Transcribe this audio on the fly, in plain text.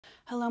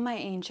Hello, my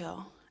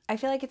angel. I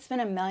feel like it's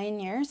been a million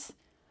years.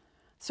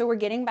 So we're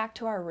getting back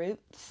to our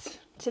roots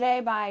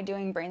today by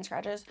doing brain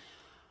scratches.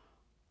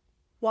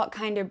 What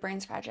kind of brain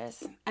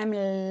scratches? I'm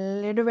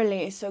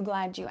literally so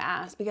glad you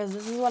asked because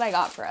this is what I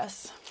got for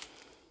us.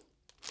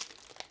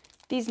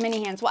 These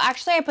mini hands. Well,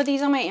 actually, I put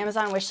these on my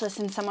Amazon wish list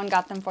and someone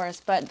got them for us.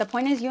 But the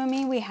point is, you and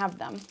me, we have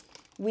them.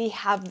 We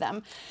have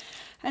them.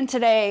 And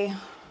today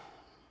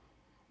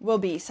will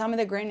be some of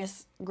the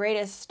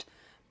greatest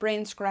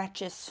brain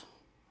scratches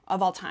of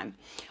all time.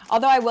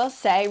 Although I will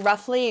say,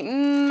 roughly,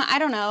 I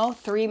don't know,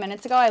 3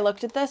 minutes ago, I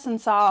looked at this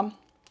and saw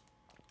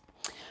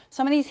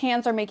some of these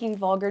hands are making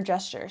vulgar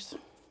gestures.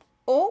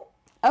 Oh,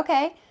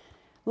 okay.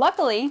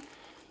 Luckily,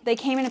 they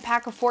came in a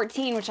pack of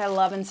 14, which I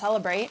love and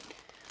celebrate.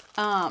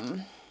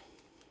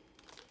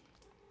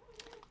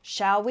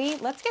 Shall we?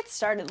 Let's get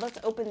started. Let's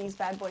open these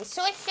bad boys.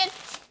 So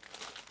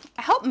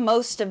I hope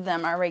most of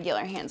them are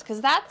regular hands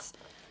because that's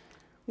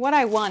what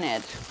I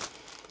wanted.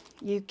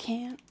 You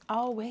can't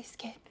always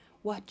get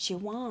what you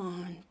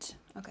want.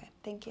 Okay,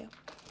 thank you.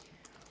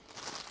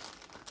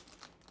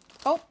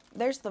 Oh,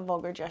 there's the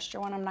vulgar gesture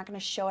one. I'm not going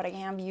to show it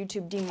again.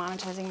 YouTube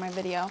demonetizing my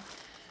video.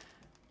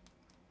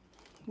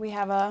 We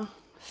have a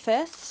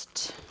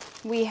fist.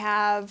 We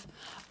have,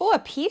 oh, a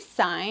peace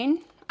sign.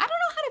 I don't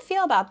know how to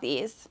feel about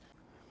these.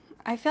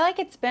 I feel like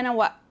it's been a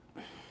what?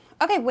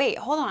 Okay, wait,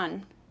 hold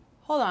on.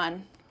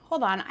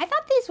 I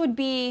thought these would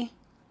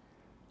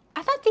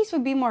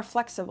be more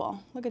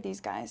flexible. Look at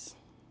these guys.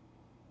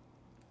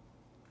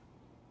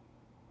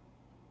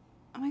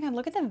 Oh my God,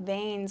 look at the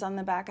veins on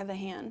the back of the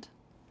hand.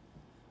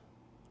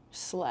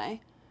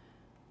 Slay.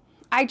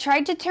 I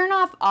tried to turn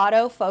off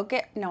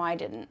autofocus. No, I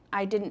didn't.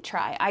 I didn't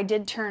try. I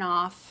did turn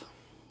off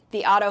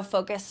the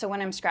autofocus so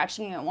when I'm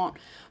scratching it won't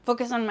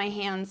focus on my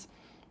hands.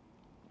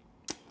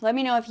 Let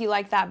me know if you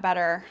like that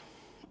better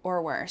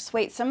or worse.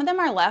 Wait, some of them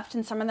are left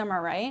and some of them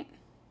are right.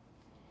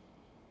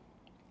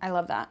 I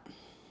love that.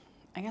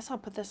 I guess I'll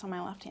put this on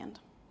my left hand.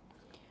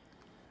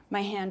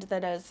 My hand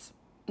that is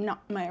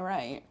not my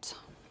right.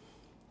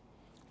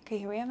 Okay,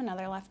 here we have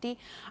another lefty.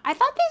 I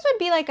thought these would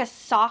be like a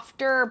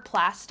softer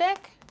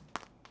plastic.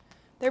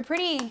 They're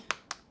pretty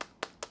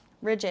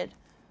rigid.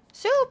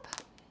 Soup.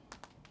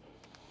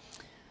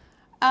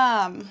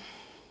 Wow,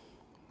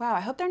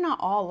 I hope they're not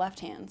all left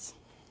hands.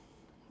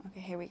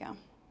 Okay, here we go.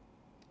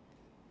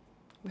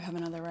 We have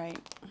another right.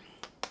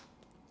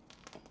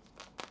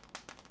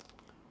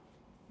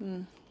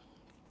 Can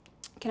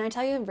I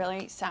tell you a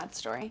really sad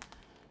story?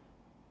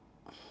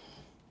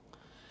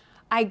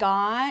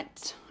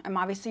 I'm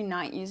obviously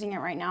not using it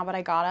right now, but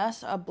I got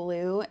us a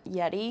blue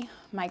Yeti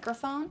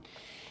microphone.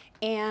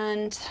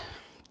 And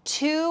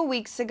 2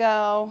 weeks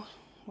ago,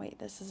 wait,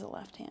 this is a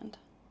left hand.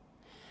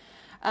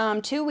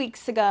 2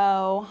 weeks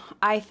ago,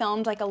 I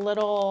filmed like a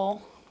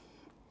little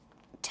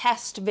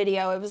test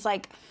video. It was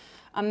like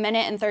 1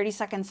 minute and 30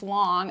 seconds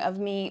long of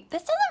me.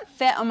 This doesn't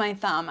fit on my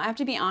thumb. I have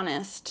to be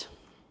honest.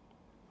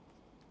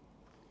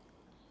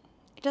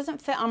 It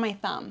doesn't fit on my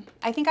thumb.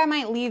 I think I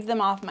might leave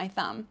them off my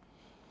thumb.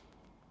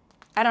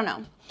 I don't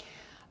know.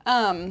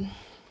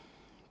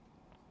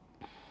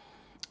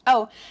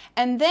 Oh,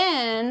 and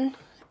then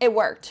it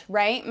worked,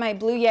 right? My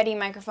Blue Yeti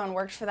microphone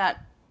worked for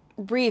that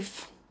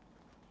brief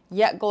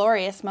yet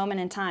glorious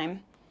moment in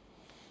time.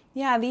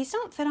 Yeah, these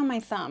don't fit on my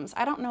thumbs.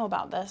 I don't know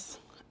about this.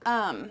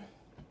 But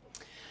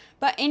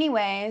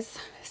anyways,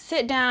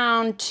 sit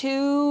down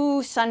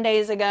 2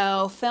 Sundays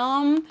ago,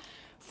 film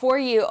for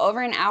you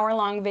over an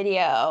hour-long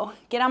video,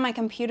 get on my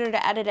computer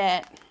to edit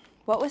it.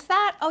 What was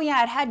that? Oh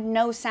yeah, it had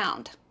no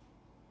sound.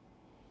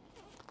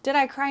 Did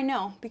I cry?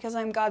 No, because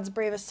I'm God's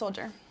bravest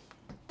soldier.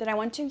 Did I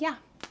want to? Yeah,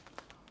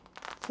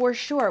 for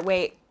sure.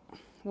 Wait,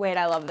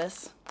 I love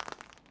this.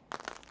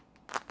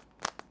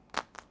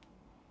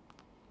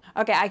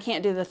 Okay, I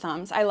can't do the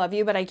thumbs. I love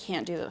you, but I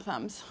can't do the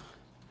thumbs.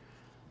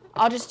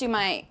 I'll just do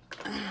my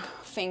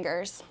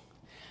fingers.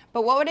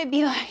 But what would it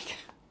be like?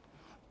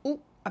 Ooh,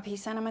 a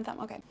peace sign on my thumb.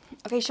 Okay.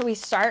 Okay, shall we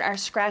start our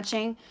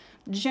scratching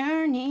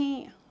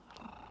journey?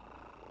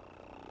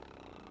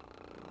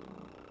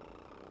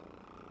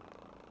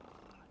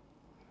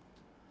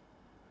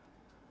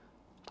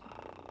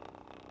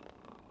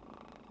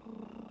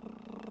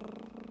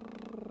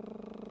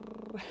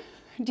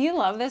 Do you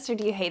love this or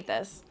do you hate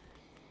this?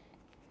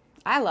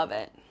 I love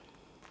it.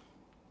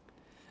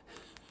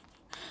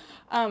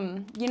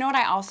 You know what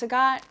I also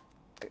got?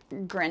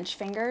 Grinch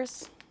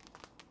fingers.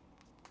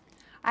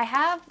 I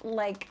have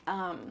like,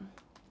 I'll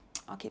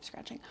keep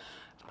scratching.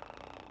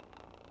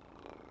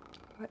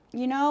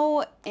 You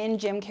know in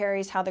Jim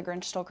Carrey's How the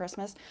Grinch Stole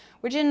Christmas,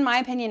 which in my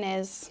opinion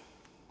is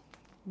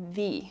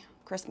the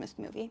Christmas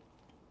movie.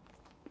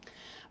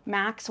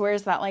 Max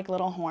wears that like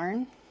little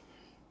horn.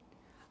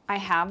 I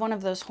have one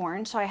of those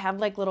horns, so I have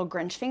like little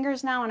Grinch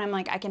fingers now, and I'm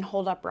like, I can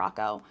hold up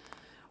Rocco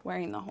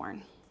wearing the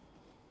horn.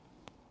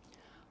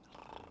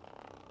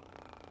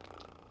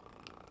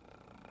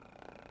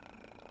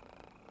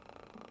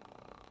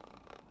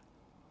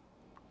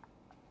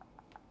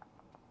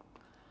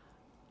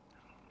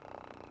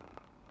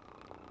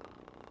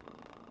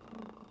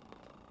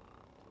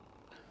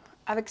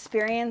 I've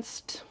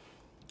experienced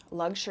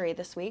luxury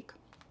this week.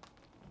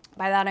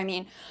 By that I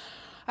mean,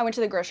 I went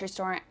to the grocery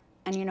store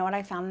and you know what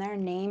I found there?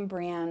 Name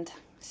brand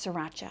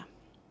sriracha.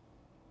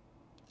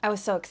 I was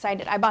so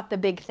excited. I bought the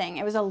big thing.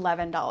 It was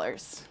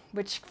 $11,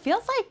 which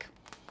feels like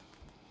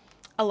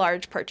a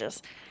large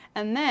purchase.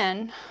 And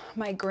then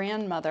my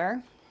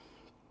grandmother,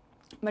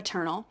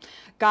 maternal,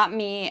 got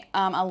me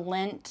a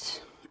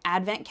Lent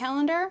advent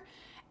calendar,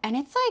 and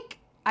it's like,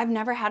 I've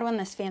never had one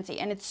this fancy,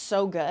 and it's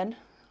so good.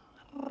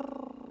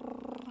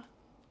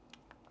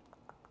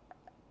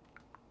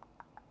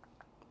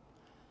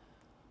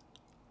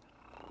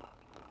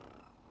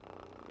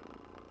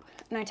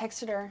 And I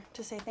texted her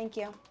to say thank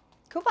you.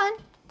 Coupon.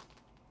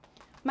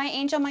 My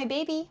angel, my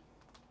baby.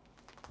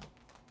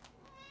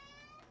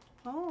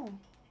 Oh.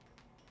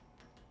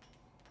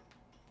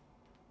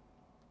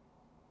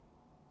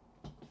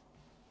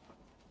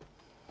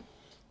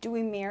 Do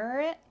we mirror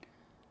it?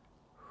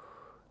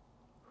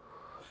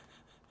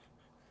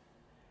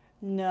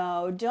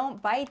 No,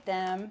 don't bite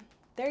them.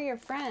 They're your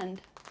friend.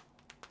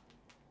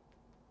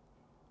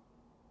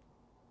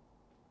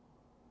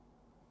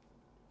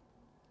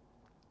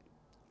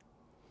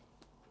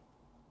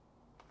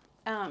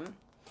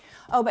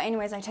 Oh, but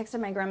anyways, I texted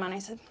my grandma and I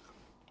said,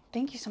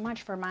 thank you so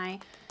much for my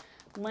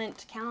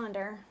Lent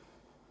calendar.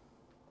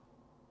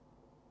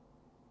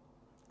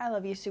 I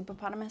love you,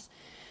 Superpotamus.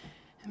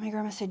 And my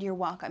grandma said, you're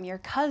welcome. Your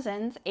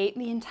cousins ate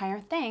the entire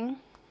thing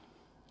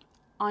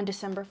on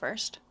December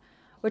 1st,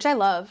 which I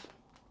love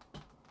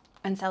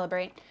and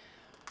celebrate.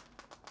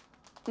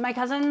 My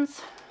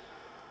cousins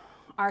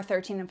are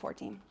 13 and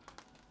 14.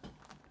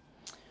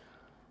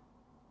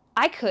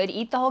 I could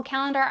eat the whole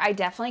calendar. I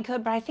definitely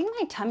could, but I think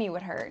my tummy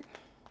would hurt.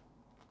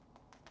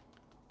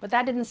 But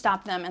that didn't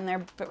stop them, and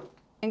they're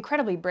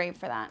incredibly brave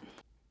for that.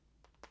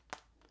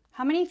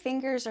 How many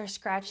fingers are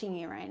scratching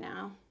you right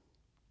now?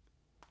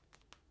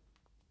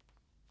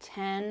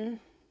 10,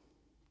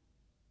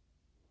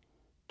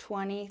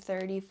 20,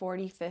 30,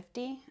 40,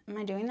 50? Am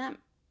I doing that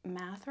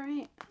math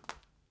right?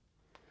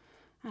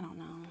 I don't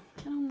know.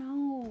 I don't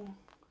know.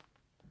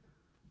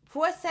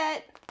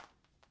 Fawcett!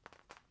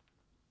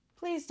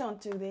 Please don't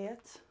do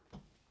that.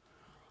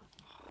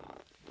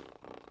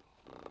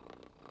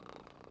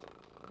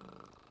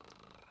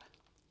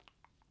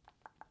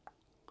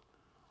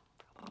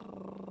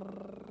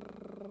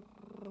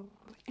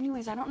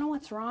 Anyways, I don't know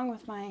what's wrong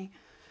with my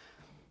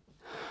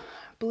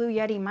Blue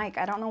Yeti mic.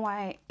 I don't know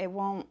why it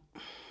won't.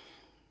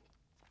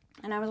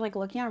 And I was like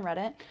looking on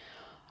Reddit.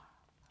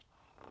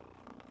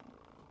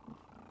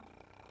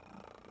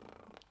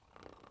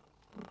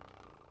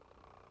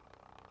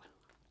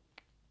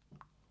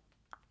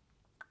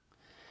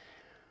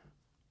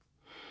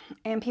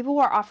 And people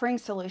were offering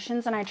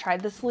solutions, and I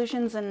tried the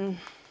solutions and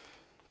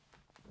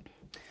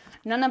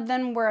none of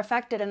them were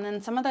affected. And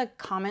then some of the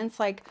comments,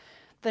 like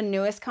the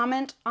newest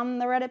comment on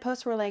the Reddit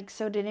post, were like,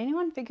 so did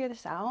anyone figure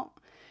this out?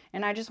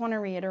 And I just want to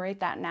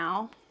reiterate that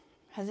now.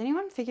 Has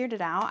anyone figured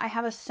it out? I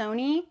have a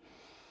Sony.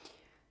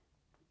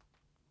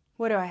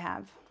 What do I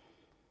have?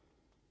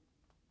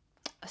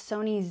 A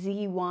Sony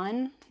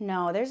Z1?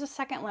 No, there's a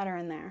second letter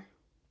in there.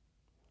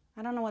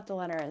 I don't know what the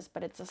letter is,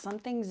 but it's a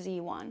something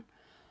Z1.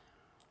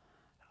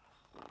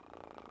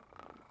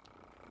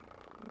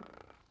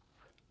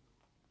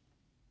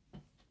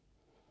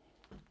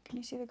 Can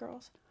you see the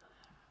girls?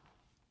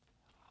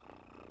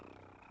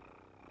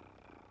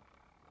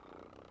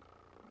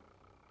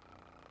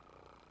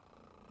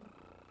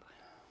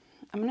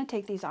 I'm gonna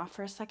take these off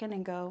for a second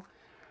and go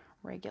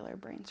regular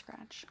brain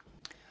scratch.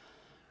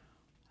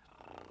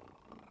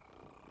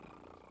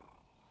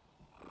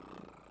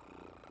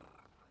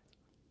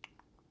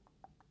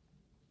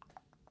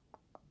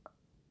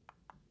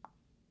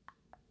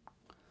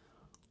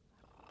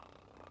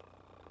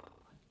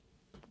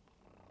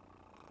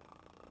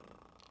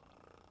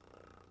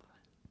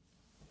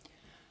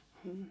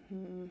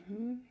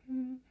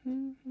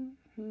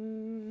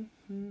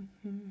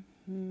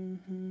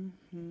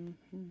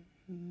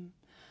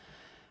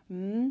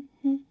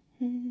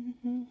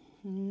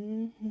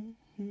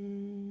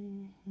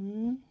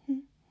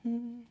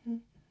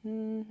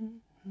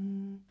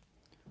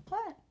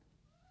 What?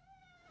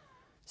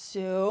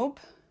 Soup?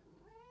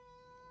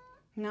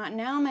 Not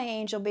now, my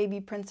angel baby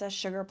princess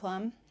sugar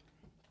plum.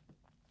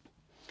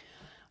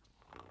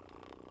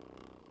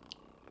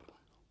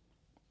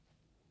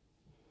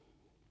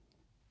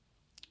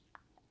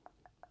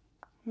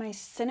 My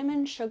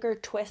cinnamon sugar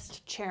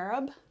twist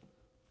cherub.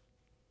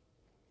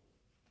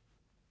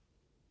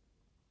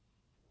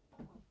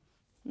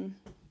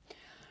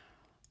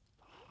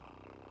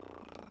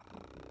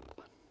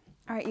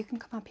 All right, you can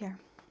come up here.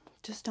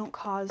 Just don't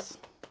cause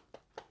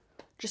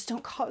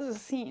a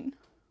scene.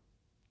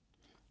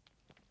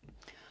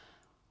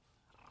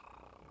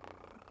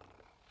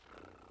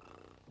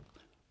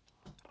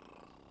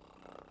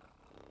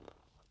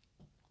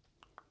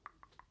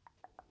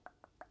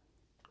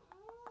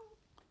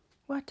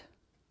 What?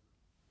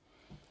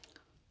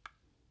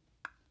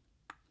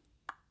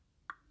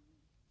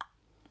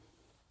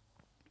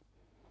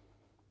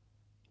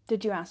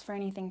 Did you ask for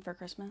anything for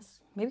Christmas?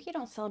 Maybe you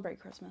don't celebrate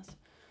Christmas.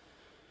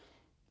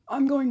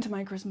 I'm going to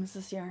my Christmas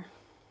this year.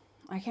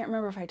 I can't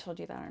remember if I told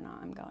you that or not.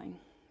 I'm going.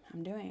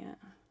 I'm doing it.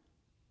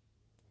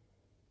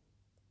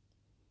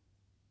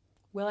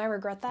 Will I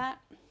regret that?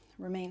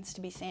 Remains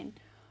to be seen.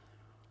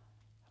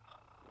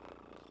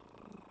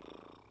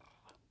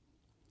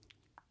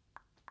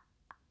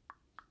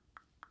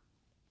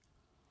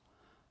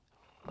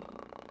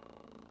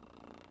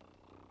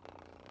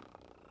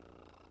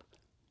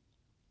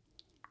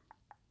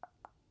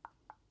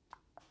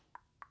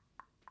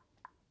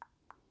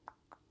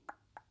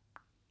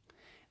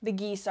 The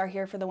geese are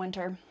here for the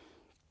winter.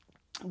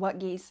 What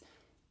geese?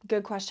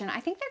 Good question. I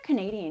think they're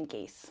Canadian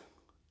geese.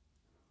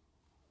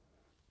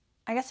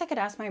 I guess I could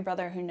ask my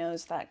brother who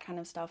knows that kind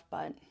of stuff,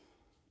 but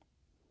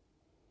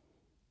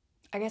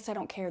I guess I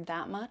don't care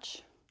that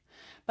much.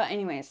 But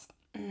anyways,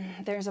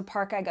 there's a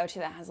park I go to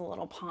that has a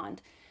little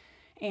pond,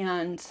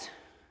 and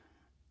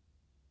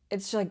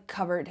it's like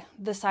covered.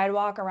 The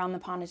sidewalk around the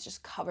pond is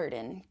just covered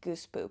in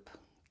geese poop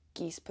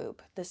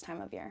this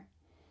time of year.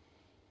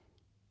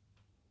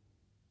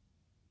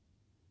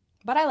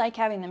 But I like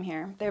having them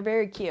here. They're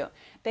very cute.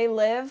 They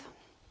live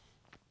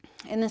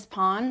in this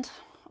pond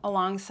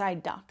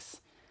alongside ducks.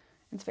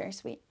 It's very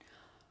sweet.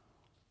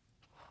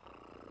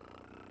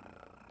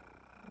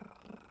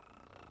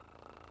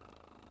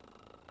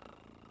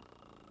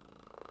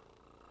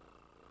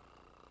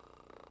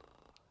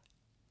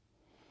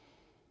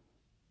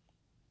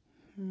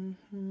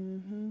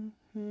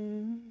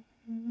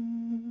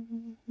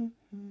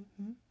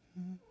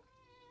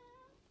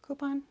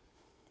 Coupon.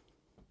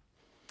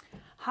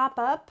 Hop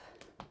up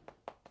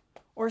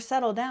or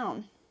settle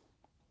down.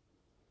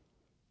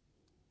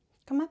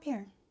 Come up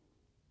here.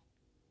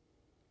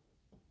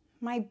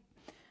 My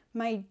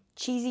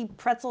cheesy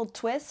pretzel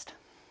twist.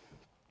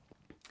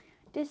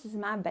 This is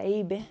my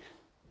baby.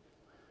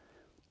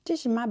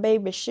 This is my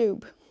baby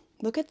Shoop.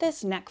 Look at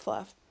this neck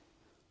fluff.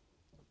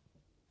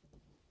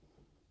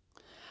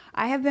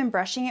 I have been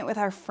brushing it with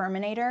our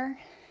Furminator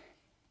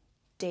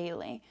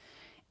daily,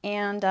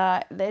 and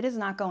it is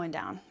not going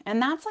down.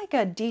 And that's like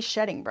a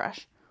de-shedding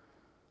brush.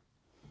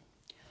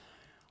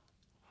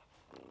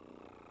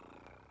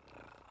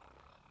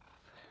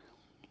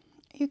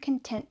 Are you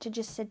content to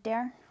just sit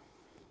there?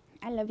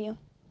 I love you.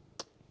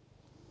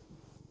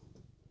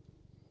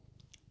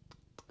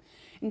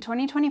 In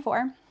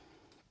 2024,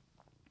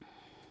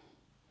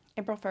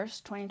 April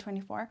 1st,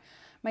 2024,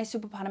 my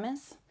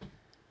Superpotamus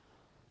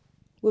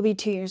will be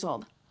 2 years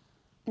old.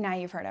 Now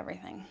you've heard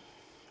everything.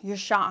 You're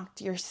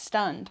shocked. You're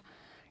stunned.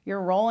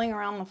 You're rolling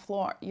around the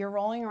floor. You're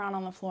rolling around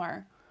on the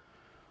floor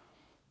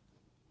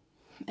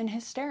in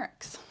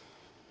hysterics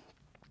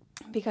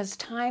because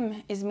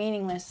time is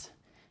meaningless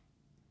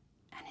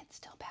and it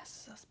still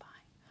passes us by.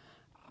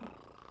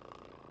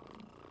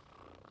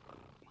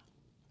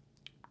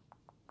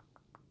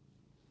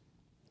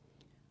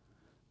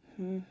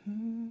 I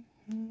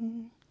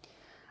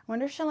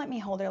wonder if she'll let me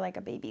hold her like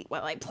a baby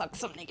while I pluck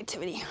some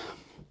negativity.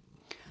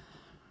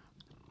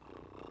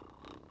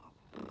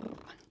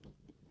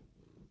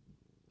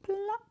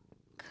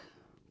 Pluck,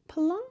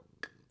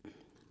 plunk.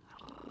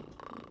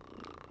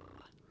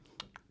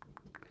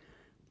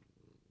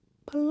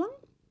 Plunk.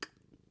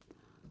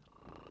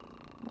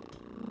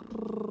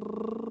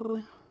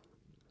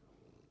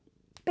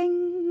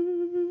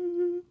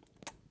 Bing.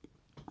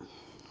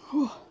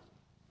 Whew.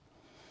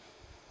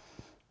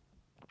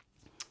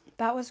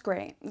 That was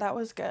great. That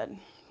was good.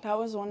 That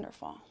was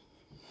wonderful.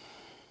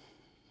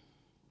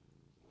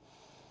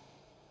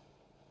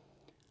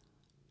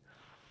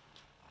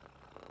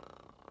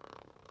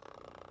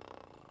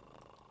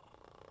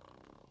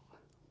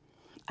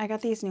 I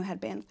got these new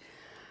headbands.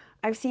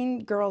 I've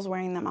seen girls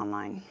wearing them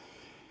online,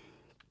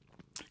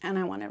 and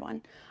I wanted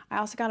one. I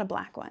also got a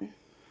black one,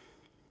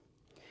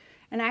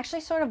 and I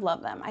actually sort of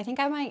love them. I think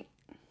I might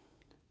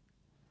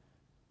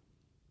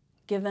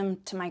give them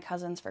to my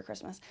cousins for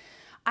Christmas.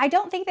 I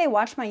don't think they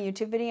watch my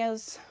YouTube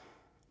videos.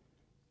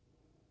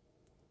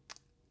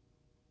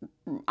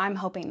 I'm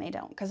hoping they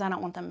don't, because I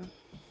don't want them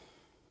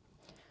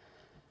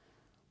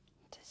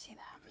to see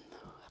that.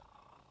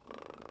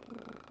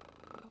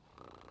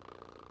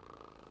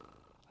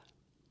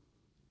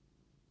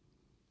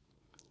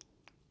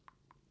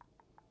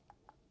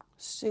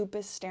 Soup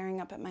is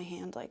staring up at my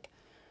hand like,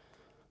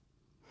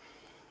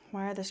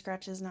 why are the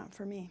scratches not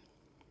for me?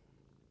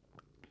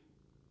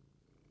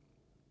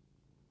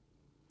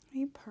 Are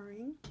you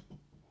purring?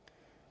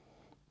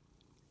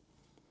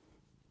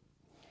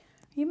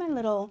 Are you my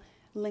little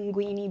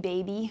linguine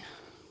baby?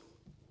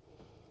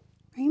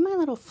 Are you my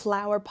little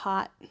flower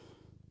pot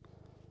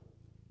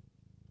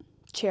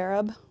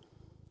cherub?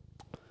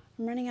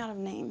 I'm running out of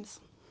names.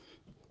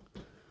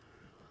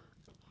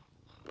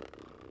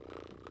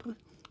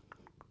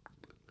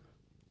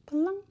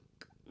 Plunk.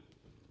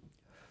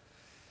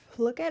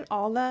 Look at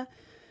all the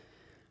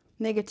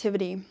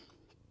negativity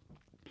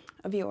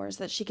of yours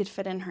that she could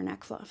fit in her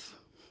neck fluff.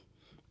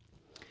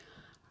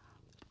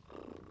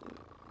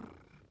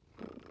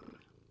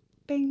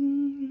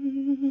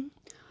 Bing.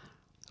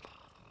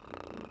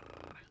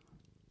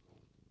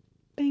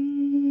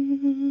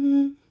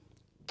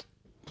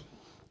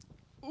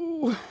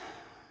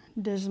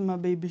 This is my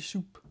baby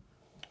soup.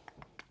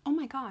 Oh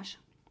my gosh.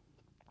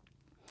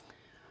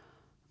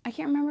 I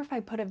can't remember if I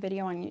put a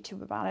video on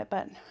YouTube about it,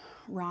 but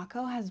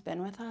Rocco has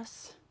been with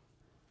us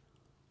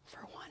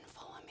for one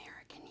full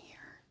American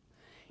year.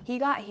 He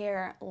got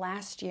here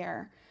last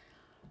year.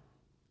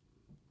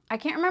 I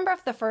can't remember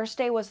if the first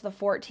day was the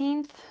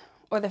 14th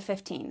or the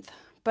 15th,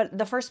 but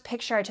the first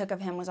picture I took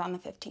of him was on the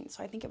 15th,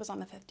 so I think it was on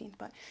the 15th,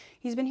 but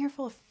he's been here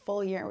for a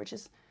full year, which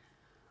is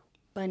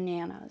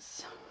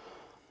bananas.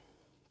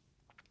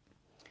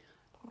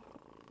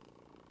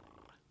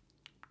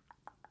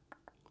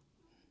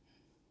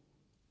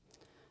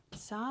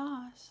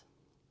 Sauce.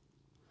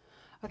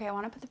 Okay, I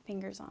want to put the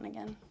fingers on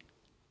again.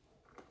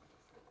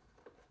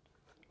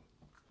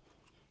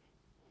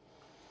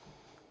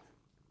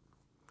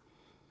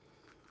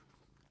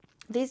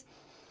 These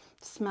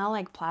smell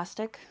like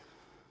plastic.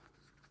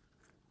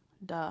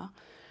 Duh.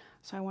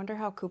 So I wonder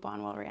how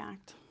Coupon will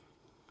react.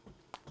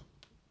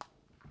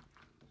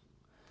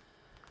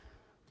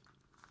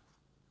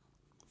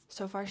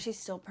 So far, she's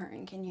still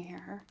purring. Can you hear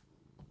her?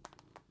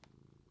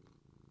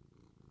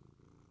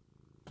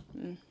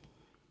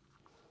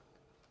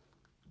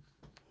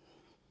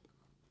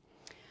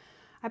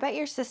 I bet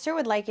your sister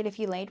would like it if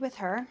you laid with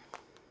her.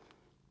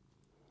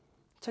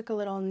 Took a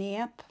little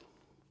nap.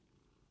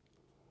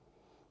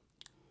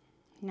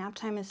 Nap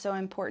time is so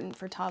important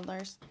for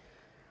toddlers.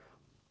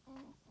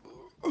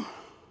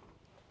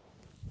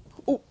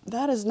 Oh,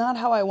 that is not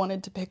how I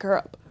wanted to pick her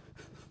up.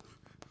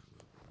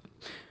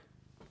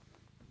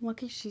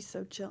 Lucky she's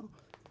so chill.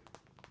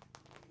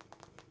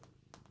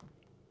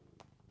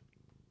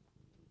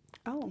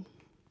 Oh.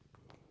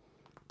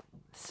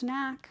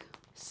 Snack.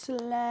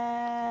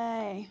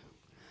 Slay.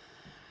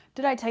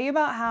 Did I tell you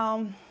about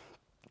how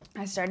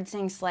I started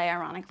saying slay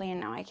ironically and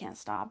now I can't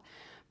stop?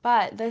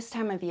 But this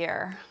time of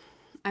year,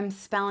 I'm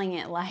spelling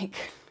it like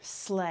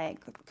slay.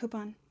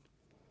 Coupon.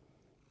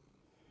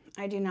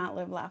 I do not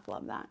live, laugh,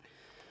 love that.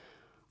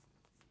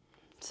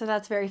 So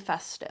that's very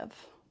festive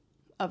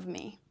of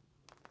me.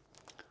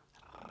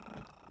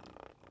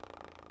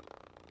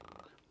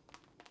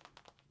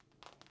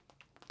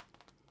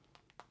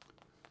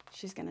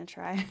 She's gonna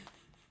try.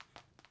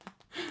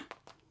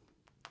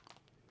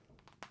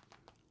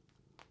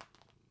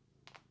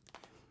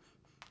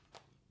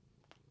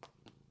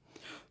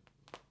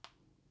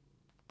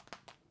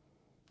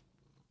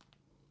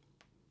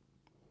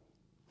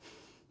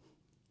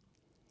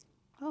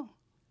 Oh,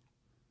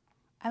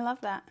 I love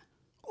that.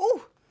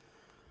 Ooh,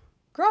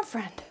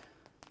 girlfriend,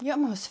 you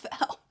almost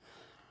fell.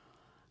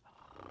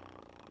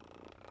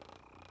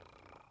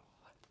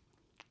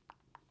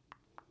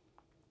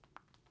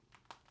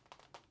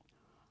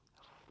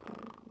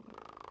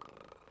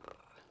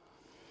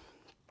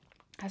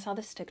 I saw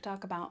this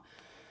TikTok about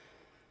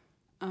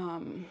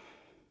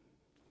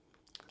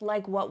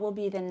like what will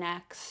be the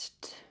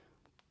next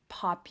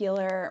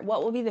popular,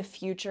 what will be the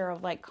future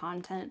of like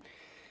content,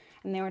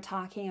 and they were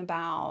talking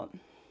about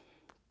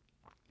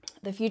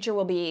the future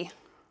will be,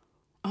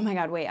 oh my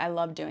god, wait, I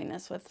love doing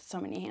this with so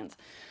many hands,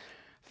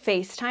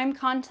 FaceTime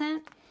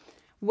content,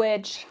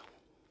 which,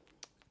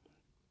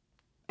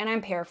 and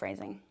I'm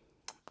paraphrasing,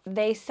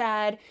 they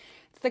said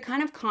it's the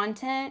kind of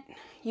content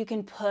you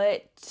can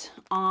put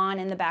on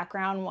in the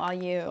background while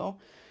you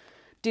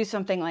do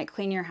something like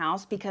clean your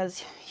house, because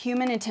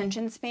human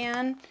attention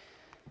span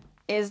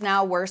is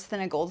now worse than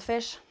a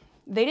goldfish.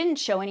 They didn't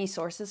show any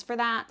sources for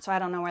that, so I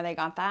don't know where they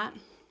got that.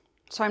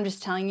 So I'm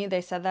just telling you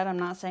they said that. I'm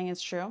not saying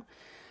it's true.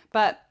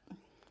 But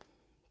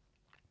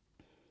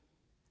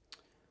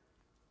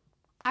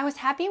I was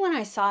happy when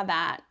I saw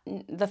that,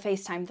 the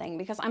FaceTime thing,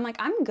 because I'm like,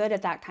 I'm good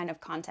at that kind of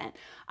content.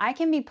 I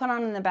can be put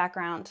on in the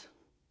background.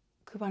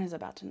 Coupon is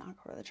about to knock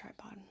over the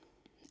tripod.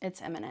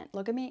 It's imminent.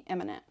 Look at me,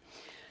 imminent.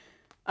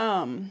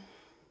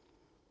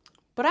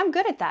 But I'm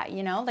good at that,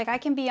 you know? Like I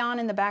can be on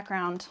in the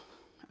background.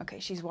 Okay,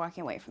 she's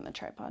walking away from the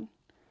tripod.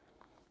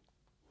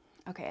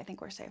 Okay, I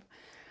think we're safe.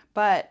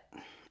 But,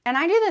 and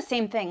I do the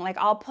same thing. Like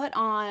I'll put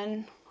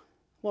on,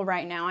 well,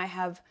 right now I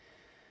have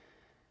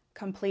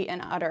complete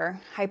and utter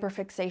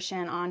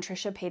hyperfixation on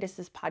Trisha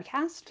Paytas's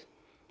podcast.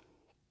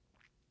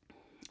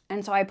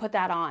 And so I put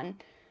that on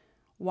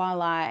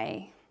while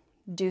I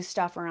do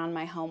stuff around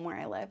my home where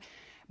I live.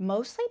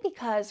 Mostly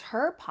because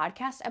her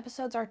podcast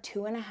episodes are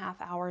 2.5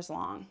 hours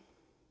long.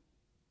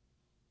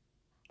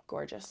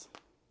 Gorgeous.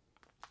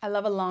 I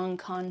love a long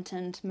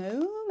content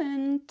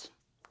moment.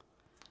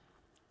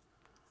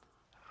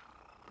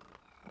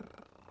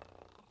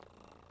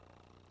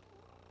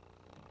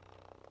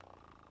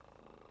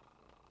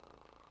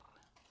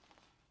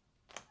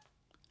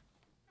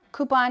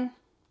 Coupon.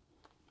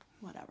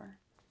 Whatever.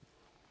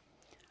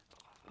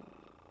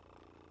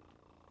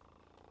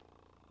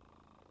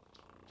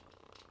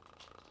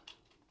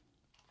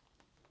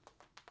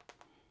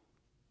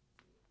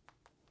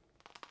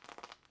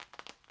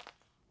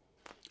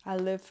 I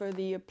live for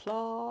the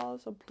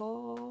applause,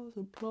 applause,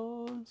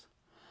 applause.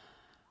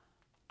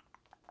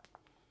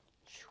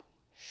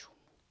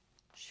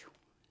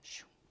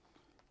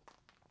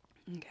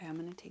 Okay, I'm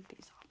gonna take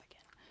these off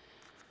again.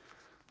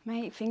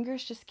 My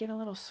fingers just get a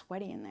little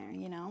sweaty in there,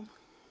 you know?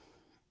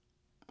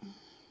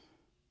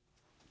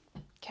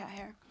 Cat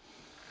hair.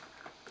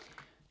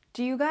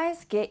 Do you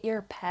guys get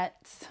your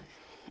pets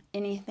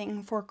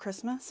anything for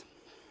Christmas?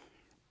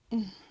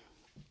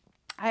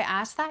 I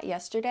asked that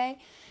yesterday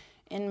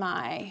in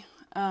my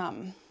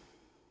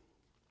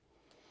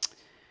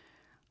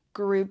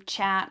group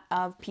chat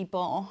of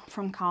people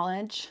from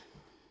college,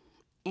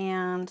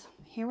 and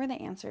here were the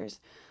answers.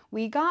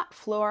 We got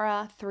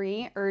Flora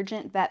 3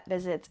 urgent vet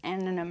visits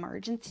and an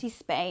emergency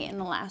spay in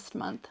the last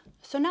month.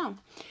 So no,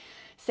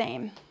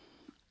 same.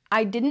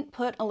 I didn't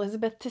put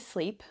Elizabeth to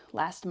sleep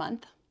last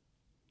month.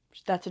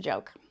 That's a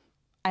joke,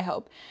 I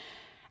hope.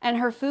 And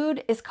her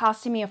food is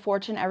costing me a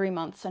fortune every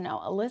month. So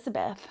no,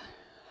 Elizabeth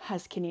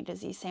has kidney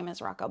disease, same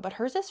as Rocco, but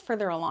hers is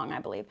further along, I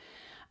believe.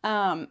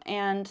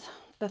 And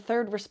the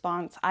third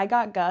response, I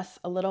got Gus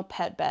a little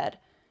pet bed,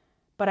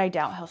 but I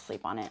doubt he'll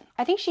sleep on it.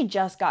 I think she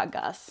just got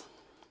Gus.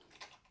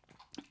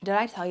 Did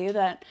I tell you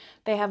that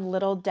they have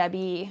Little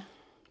Debbie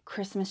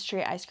Christmas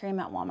tree ice cream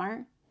at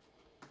Walmart?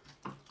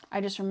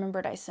 I just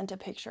remembered I sent a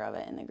picture of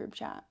it in the group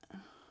chat.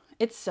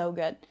 It's so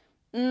good.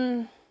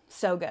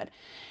 So good.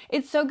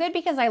 It's so good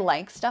because I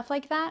like stuff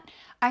like that.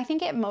 I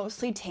think it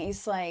mostly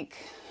tastes like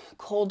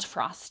cold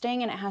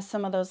frosting, and it has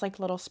some of those like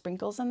little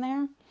sprinkles in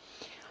there.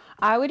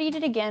 I would eat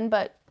it again,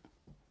 but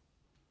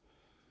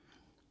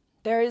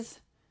there's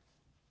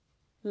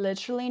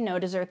literally no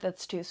dessert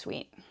that's too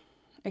sweet,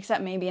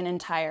 except maybe an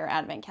entire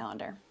advent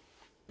calendar.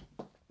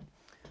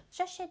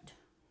 Shush it.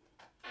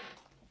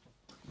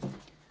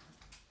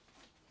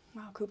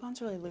 Wow,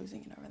 Coupon's really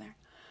losing it over there.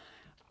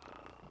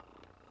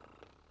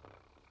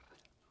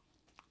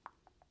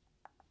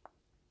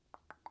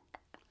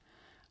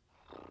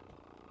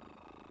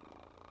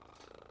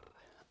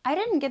 I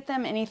didn't get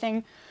them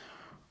anything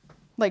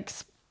like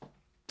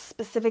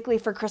specifically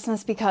for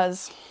Christmas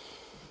because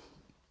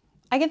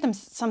I get them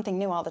something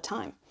new all the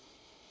time.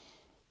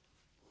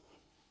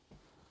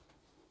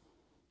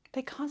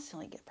 They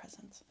constantly get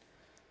presents.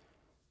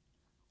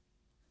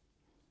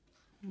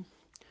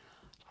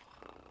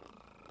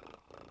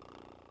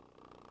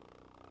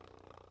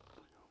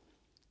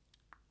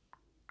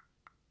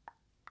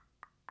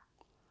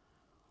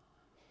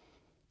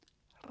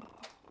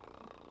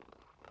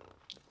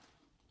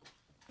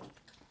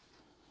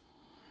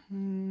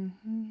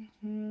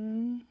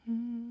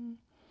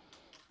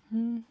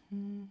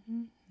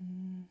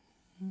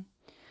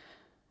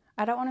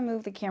 I don't want to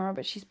move the camera,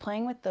 but she's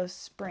playing with those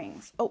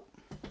springs. Oh,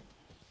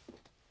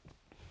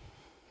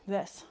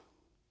 this.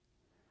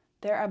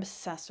 They're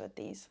obsessed with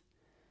these.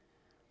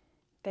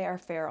 They are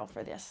feral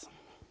for this.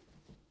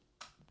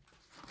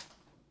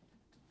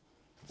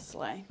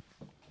 Slay.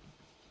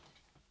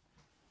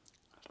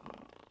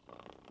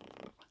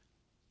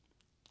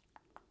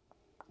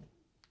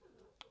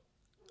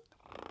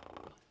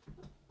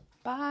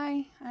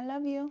 Bye. I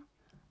love you.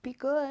 Be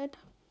good.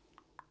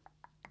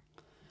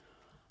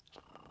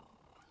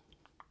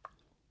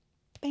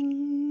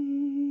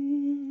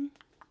 Bing.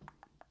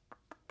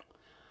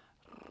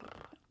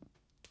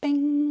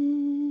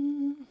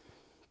 Bing.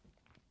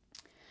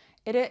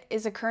 It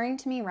is occurring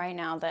to me right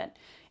now that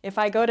if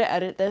I go to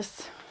edit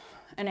this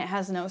and it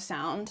has no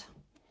sound,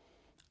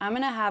 I'm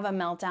going to have a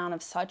meltdown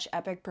of such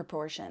epic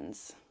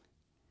proportions,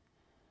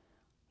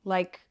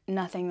 like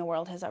nothing the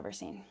world has ever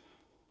seen.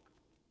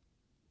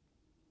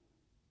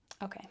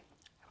 Okay.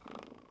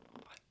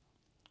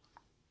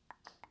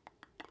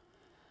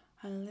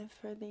 I live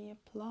for the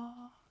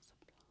applause.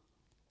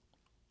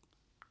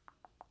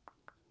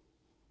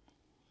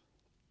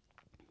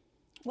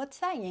 What's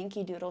that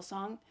Yankee Doodle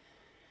song?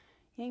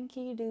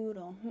 Yankee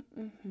Doodle,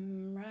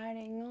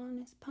 riding on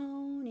his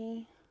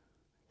pony,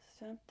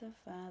 stuffed a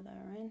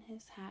feather in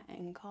his hat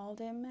and called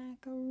it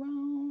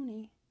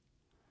macaroni.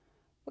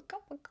 Waka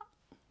waka.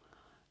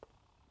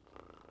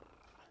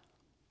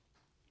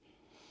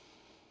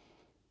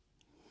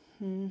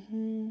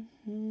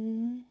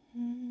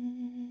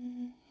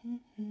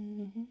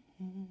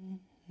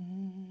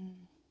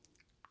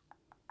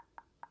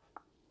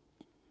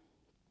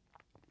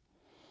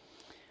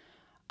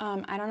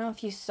 I don't know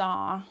if you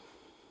saw,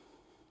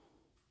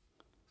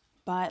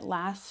 but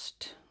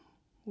last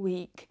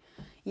week,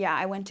 yeah,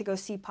 I went to go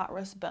see Pot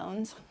Roast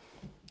Bones,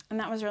 and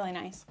that was really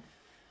nice.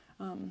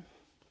 I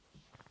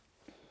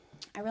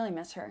really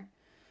miss her,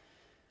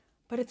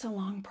 but it's a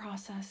long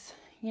process,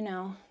 you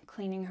know,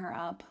 cleaning her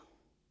up.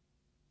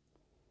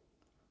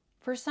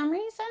 For some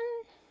reason,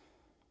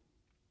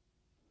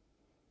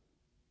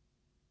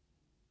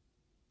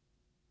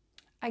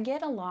 I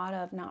get a lot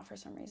of, not for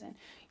some reason,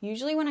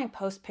 usually when I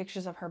post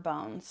pictures of her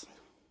bones,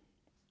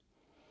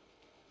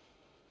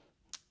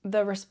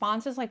 the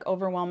response is like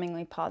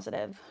overwhelmingly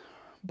positive,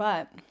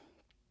 but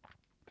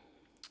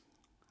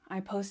I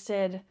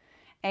posted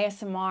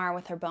ASMR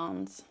with her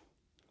bones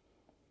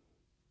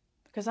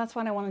because that's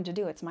what I wanted to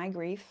do. It's my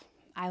grief.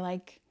 I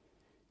like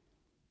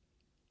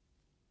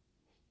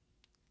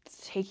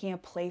taking a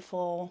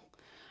playful,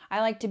 I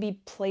like to be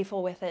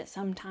playful with it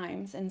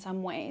sometimes in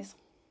some ways.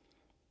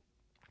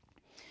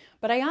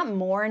 But I got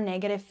more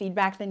negative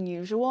feedback than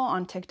usual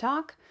on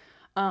TikTok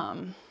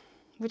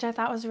which I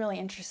thought was really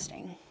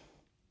interesting.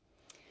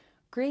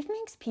 Grief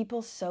makes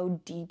people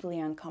so deeply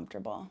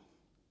uncomfortable,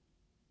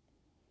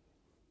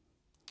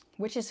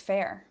 which is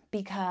fair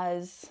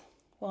because,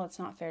 well, it's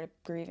not fair to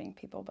grieving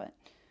people, but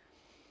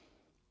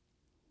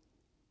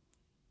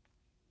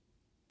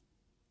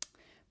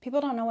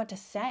people don't know what to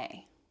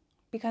say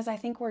because I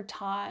think we're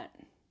taught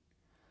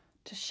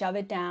to shove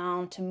it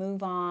down, to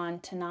move on,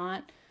 to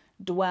not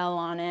dwell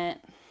on it.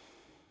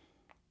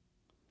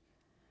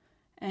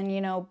 And,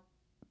 you know,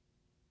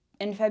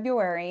 in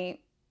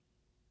February,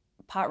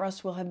 pot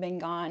roast will have been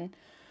gone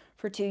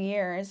for 2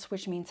 years,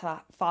 which means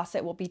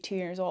faucet will be 2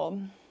 years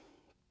old.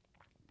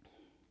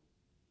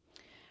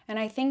 And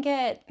I think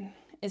it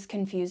is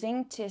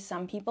confusing to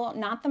some people,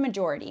 not the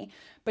majority,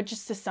 but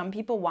just to some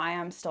people, why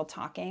I'm still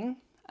talking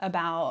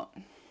about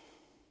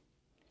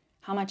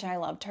how much I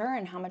loved her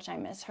and how much I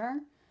miss her.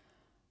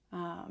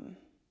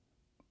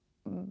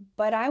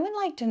 But I would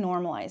like to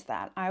normalize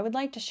that. I would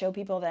like to show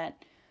people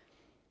that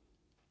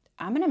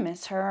I'm going to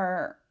miss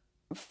her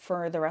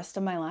for the rest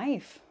of my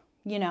life,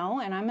 you know,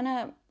 and I'm going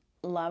to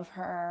love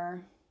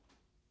her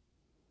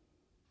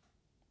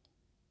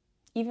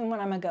even when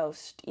I'm a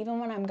ghost, even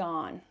when I'm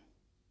gone.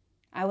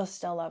 I will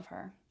still love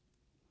her.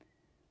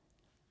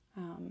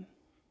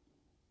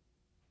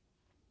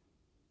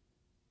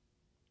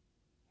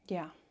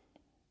 Yeah.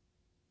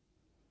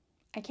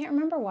 I can't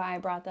remember why I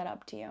brought that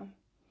up to you,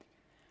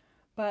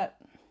 but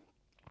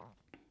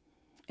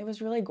it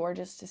was really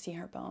gorgeous to see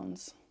her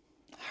bones.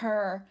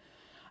 I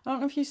don't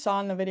know if you saw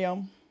in the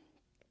video,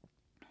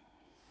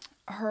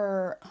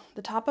 the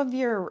top of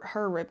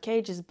her rib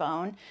cage is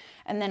bone,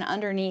 and then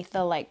underneath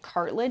the like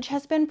cartilage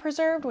has been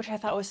preserved, which I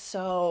thought was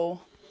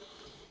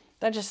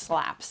that just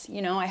slaps,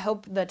 you know. I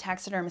hope the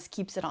taxidermist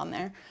keeps it on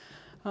there.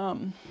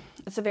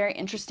 It's a very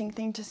interesting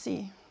thing to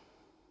see.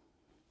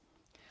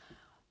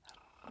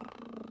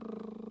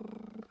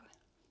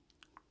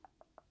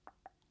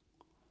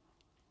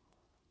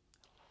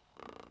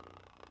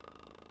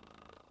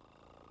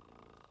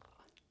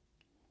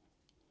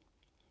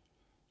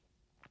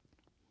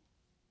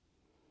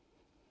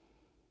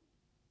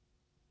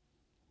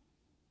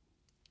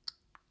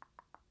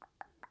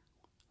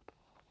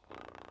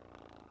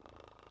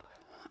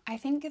 I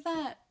think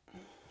that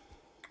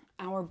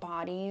our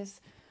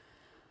bodies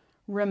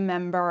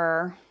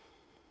remember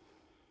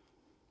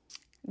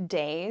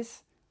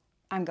days.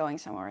 I'm going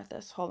somewhere with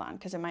this. Hold on,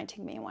 because it might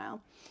take me a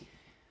while.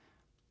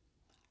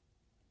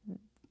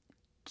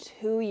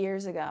 2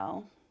 years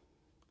ago,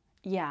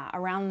 yeah,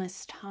 around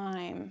this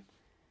time,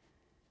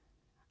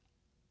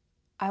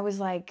 I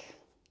was like,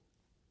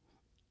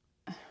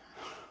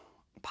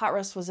 pot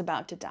roast was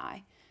about to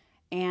die,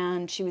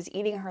 and she was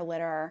eating her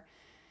litter,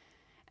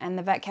 and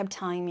the vet kept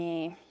telling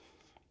me,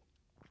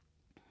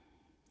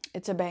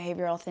 it's a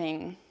behavioral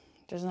thing.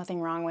 There's nothing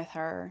wrong with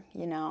her,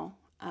 you know.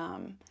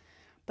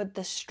 But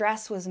the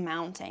stress was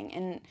mounting.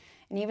 And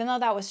even though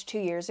that was 2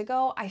 years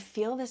ago, I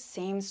feel the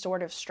same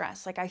sort of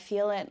stress. Like I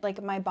feel it,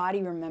 like my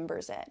body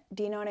remembers it.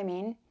 Do you know what I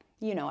mean?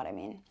 You know what I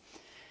mean.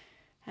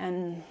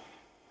 And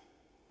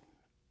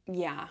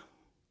yeah,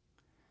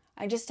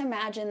 I just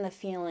imagine the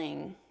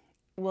feeling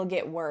will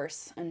get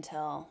worse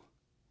until,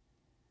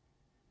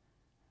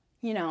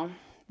 you know,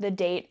 the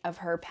date of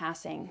her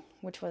passing,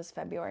 which was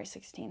February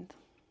 16th.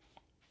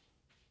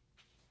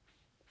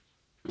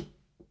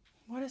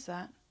 What is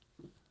that?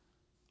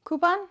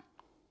 Coupon?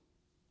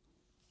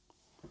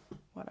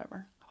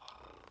 Whatever.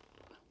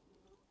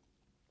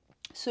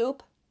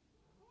 Soup?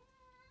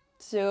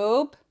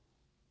 Soup?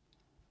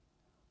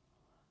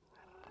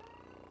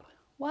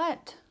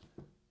 What?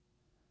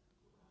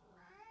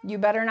 You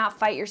better not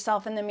fight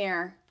yourself in the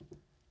mirror.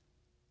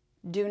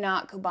 Do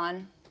not,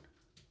 Kuban.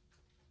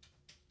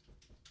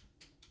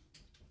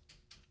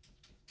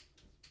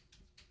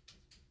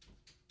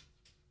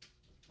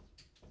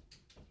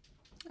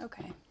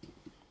 Okay.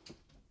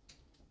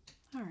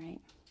 All right.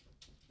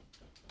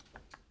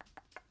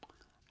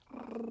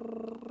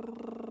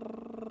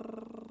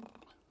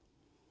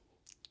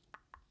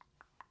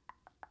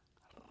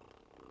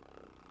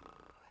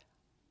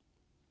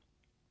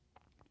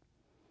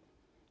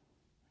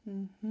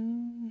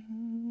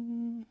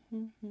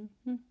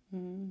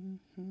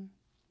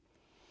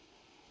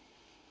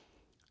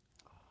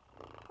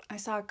 I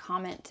saw a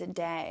comment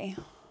today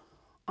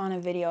on a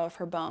video of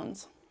her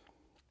bones.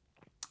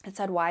 It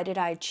said, why did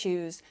I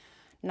choose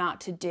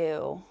not to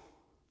do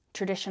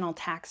traditional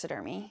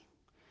taxidermy?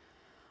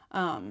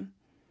 And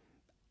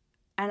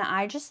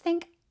I just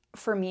think,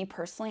 for me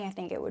personally, I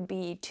think it would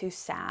be too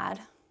sad,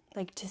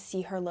 like to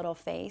see her little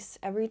face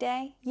every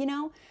day, you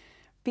know,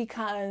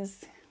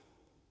 because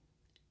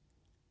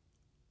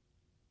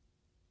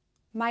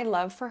my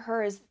love for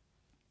her is,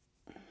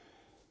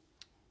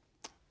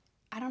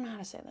 I don't know how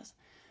to say this.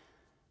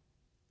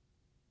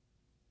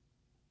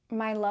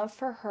 My love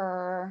for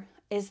her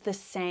is the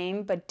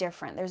same but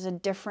different. There's a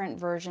different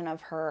version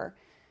of her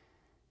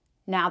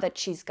now that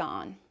she's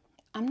gone.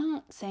 I'm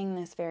not saying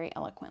this very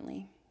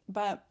eloquently,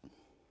 but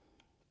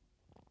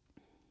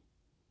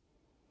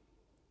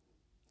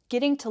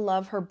getting to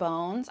love her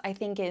bones, I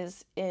think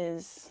is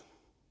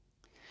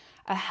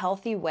a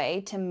healthy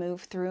way to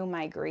move through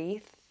my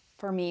grief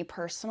for me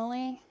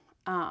personally.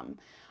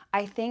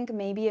 I think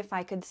maybe if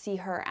I could see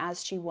her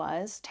as she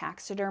was,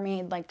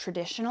 taxidermied like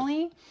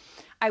traditionally,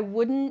 I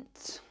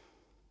wouldn't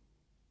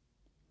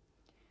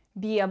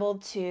be able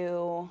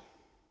to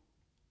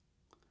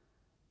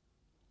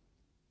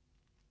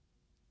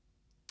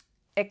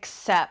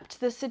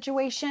accept the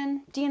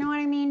situation. Do you know what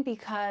I mean?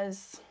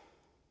 Because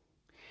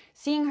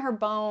seeing her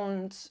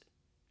bones,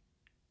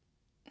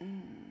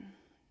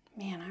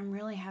 man, I'm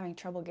really having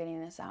trouble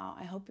getting this out.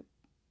 I hope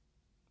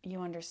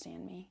you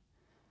understand me.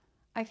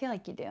 I feel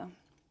like you do.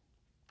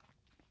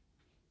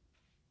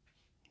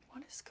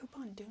 What is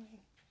Coupon doing?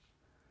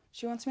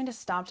 She wants me to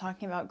stop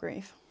talking about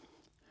grief.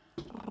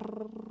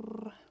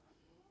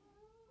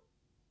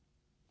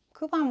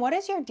 Coupon, what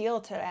is your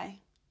deal today?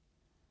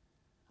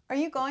 Are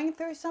you going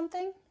through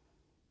something?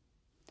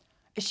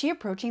 Is she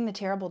approaching the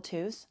terrible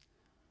twos?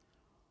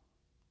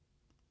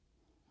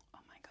 Oh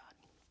my God.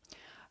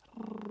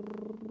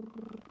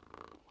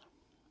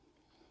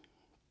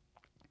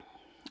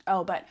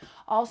 Oh, but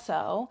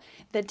also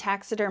the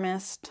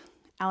taxidermist,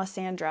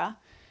 Alessandra,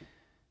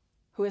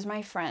 who is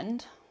my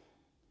friend.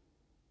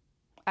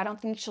 I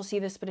don't think she'll see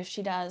this, but if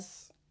she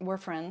does, we're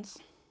friends.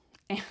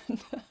 And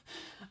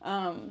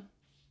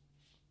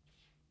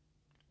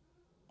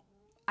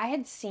I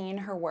had seen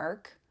her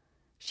work.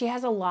 She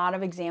has a lot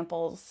of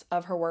examples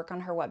of her work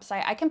on her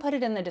website. I can put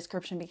it in the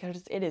description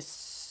because it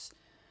is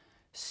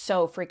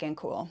so freaking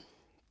cool.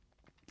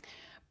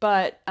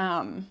 But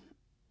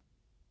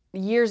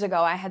years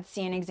ago, I had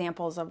seen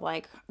examples of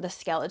like the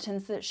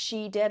skeletons that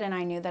she did, and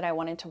I knew that I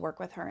wanted to work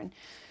with her, and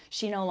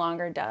she no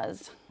longer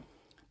does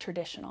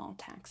traditional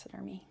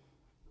taxidermy,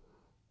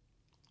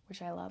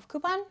 which I love.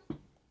 Coupon,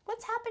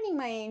 what's happening,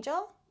 my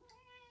angel?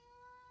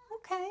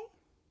 Okay.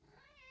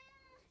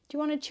 Do you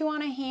want to chew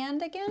on a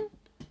hand again?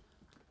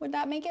 Would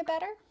that make it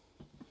better?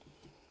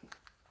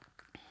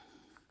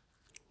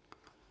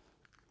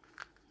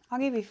 I'll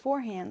give you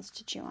 4 hands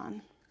to chew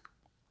on.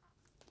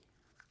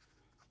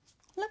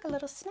 Look, a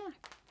little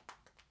snack.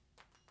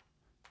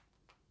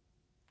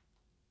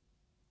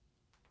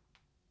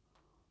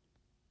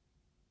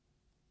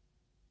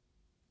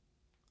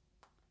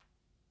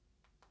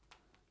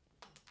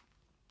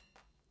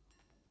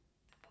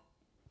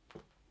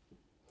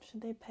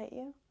 Should they pet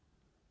you?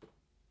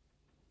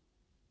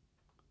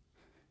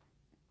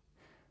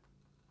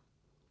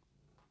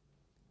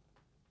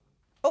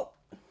 Oh!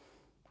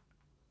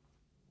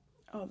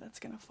 Oh, that's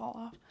gonna fall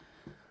off.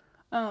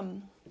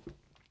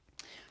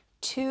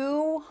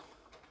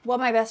 Well,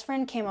 my best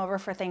friend came over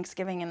for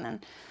Thanksgiving, and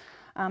then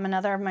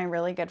another of my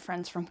really good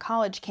friends from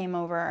college came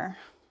over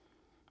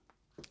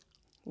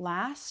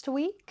last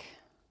week.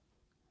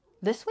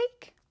 This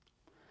week?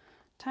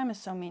 Time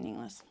is so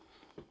meaningless.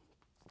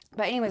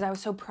 But anyways, I was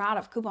so proud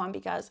of Coupon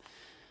because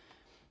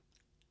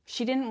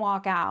she didn't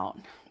walk out,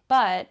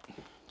 but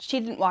she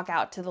didn't walk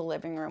out to the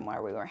living room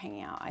where we were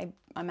hanging out. I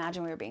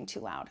imagine we were being too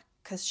loud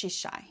because she's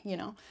shy, you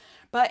know.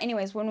 But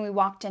anyways, when we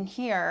walked in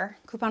here,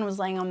 Coupon was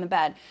laying on the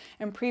bed,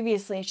 and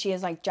previously she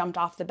has like jumped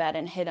off the bed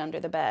and hid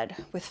under the bed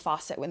with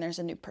Fawcett when there's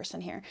a new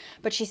person here.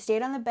 But she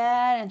stayed on the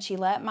bed, and she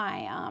let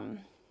my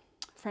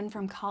friend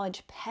from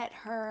college pet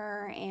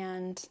her,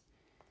 and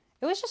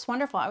it was just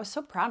wonderful. I was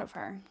so proud of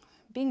her,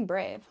 being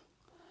brave.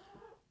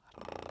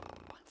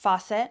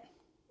 Fawcett.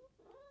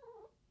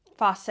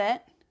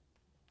 Fawcett.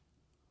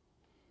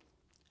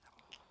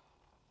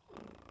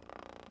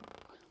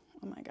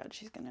 Oh my God,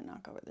 she's gonna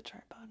knock over the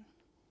tripod.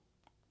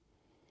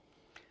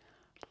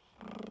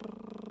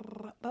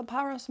 But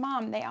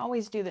potroastmom, they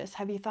always do this.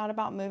 Have you thought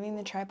about moving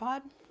the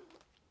tripod?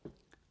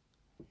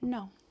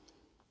 No.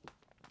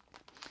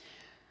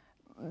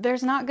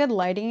 There's not good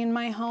lighting in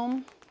my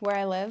home where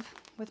I live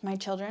with my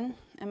children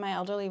and my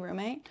elderly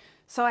roommate.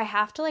 So I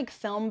have to like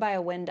film by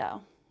a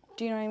window.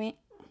 Do you know what I mean?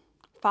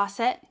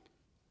 Fawcett.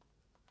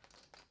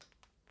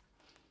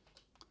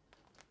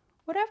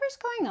 Whatever's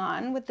going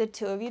on with the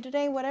two of you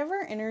today,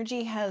 whatever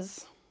energy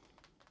has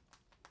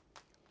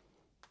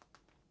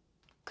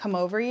come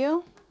over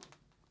you,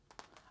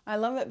 I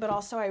love it, but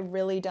also I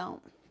really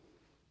don't.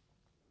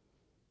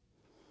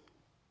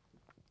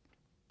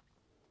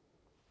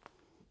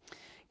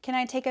 Can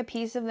I take a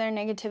piece of their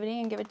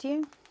negativity and give it to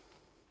you?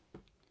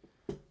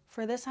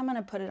 For this, I'm going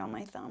to put it on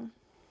my thumb.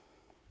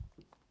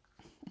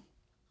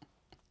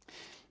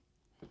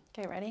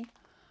 Okay, ready?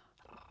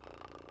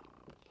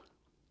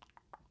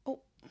 Oh,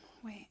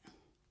 wait.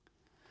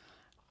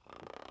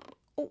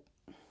 Oh.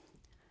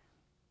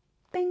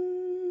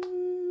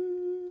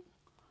 Bing.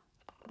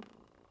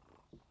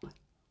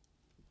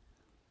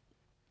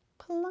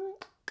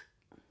 Plunk.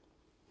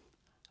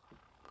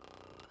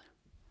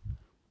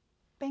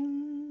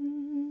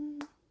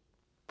 Bing.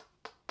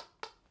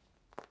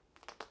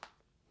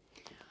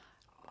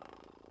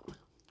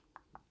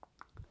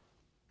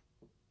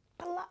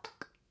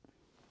 Pluck.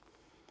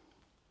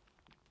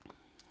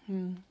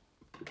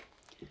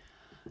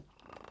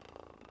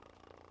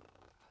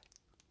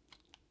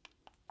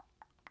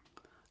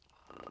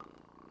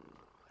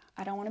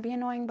 I don't want to be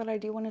annoying, but I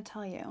do want to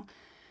tell you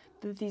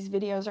that these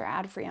videos are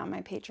ad-free on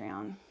my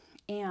Patreon.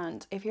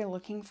 And if you're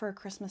looking for a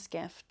Christmas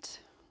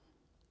gift,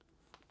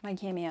 my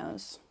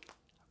cameos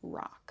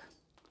rock.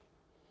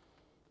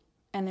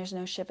 And there's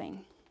no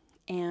shipping.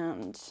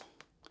 And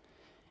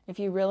if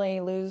you really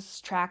lose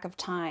track of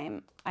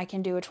time, I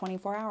can do a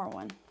 24-hour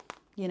one,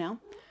 you know?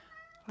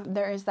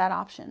 There is that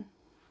option.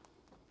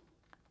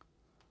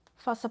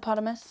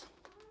 Fossopotamus.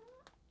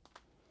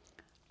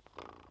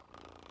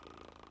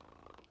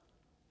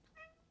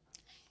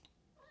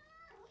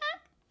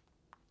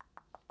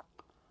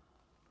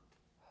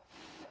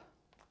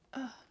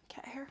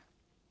 Cat hair.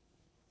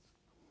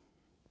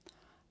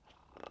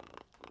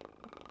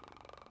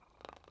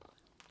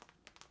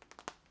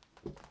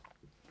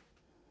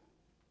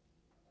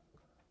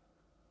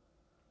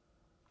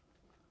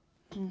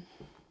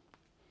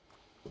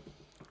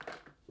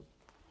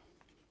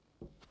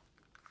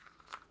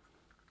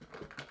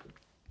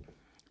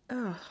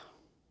 Ugh.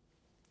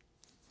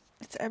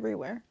 It's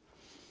everywhere.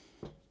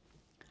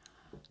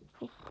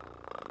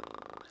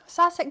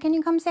 Sasset, can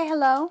you come say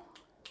hello?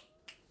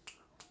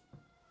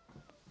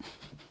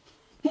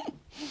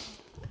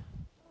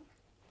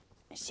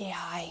 Say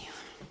hi.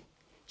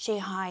 Say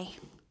hi.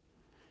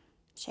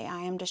 Say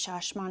I am the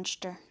Shush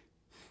Monster.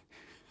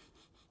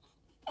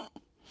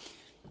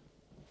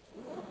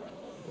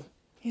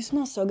 You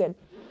smell so good.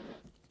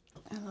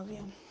 I love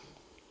you.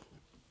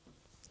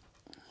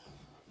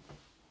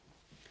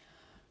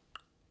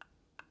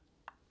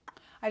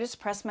 I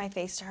just press my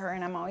face to her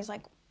and I'm always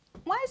like,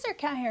 why is there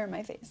cat hair in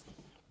my face?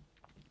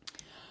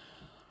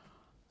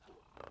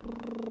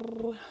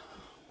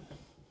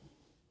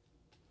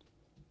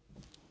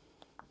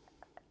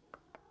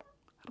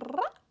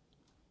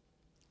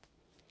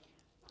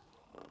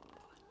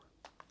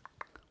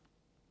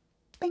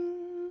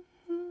 Bing.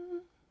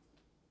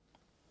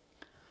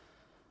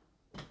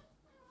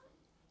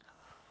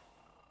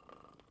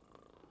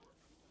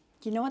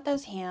 You know what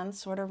those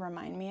hands sort of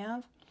remind me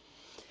of?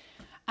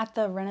 At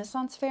the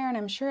Renaissance Fair, and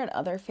I'm sure at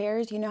other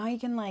fairs, you know how you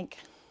can like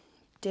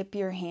dip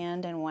your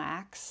hand in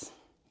wax?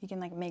 You can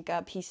like make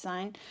a peace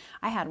sign.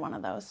 I had one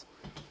of those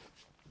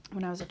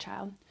when I was a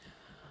child.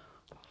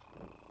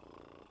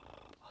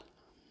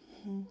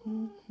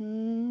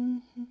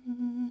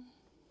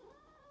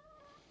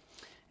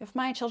 If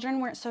my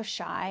children weren't so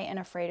shy and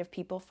afraid of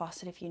people,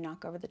 Fawcett, if you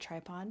knock over the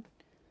tripod,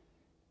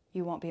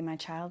 you won't be my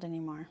child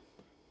anymore.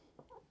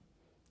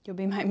 You'll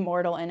be my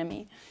mortal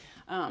enemy.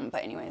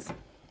 But anyways,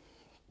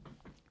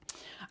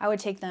 I would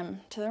take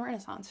them to the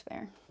Renaissance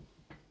Fair.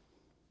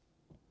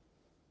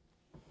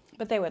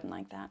 But they wouldn't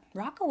like that.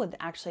 Rocco would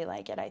actually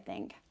like it, I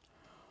think.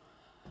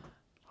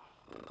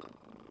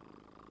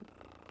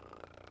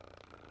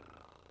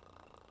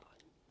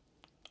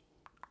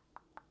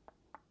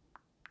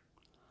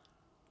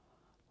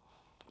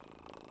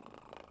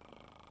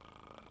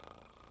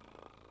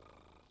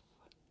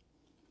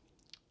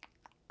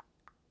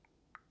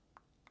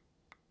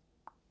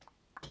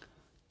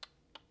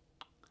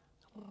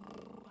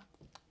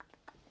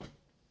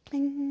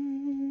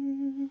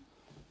 Bing.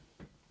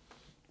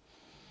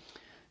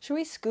 Should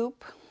we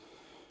scoop?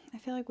 I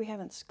feel like we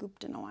haven't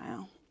scooped in a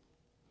while.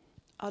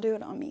 I'll do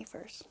it on me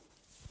first.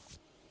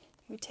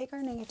 We take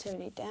our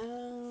negativity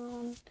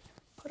down,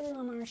 put it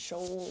on our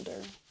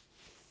shoulder.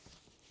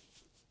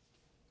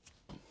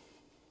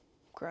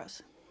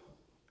 Gross.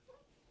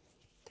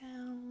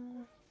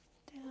 Down,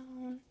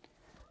 down,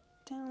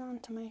 down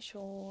onto my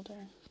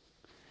shoulder.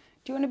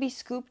 Do you want to be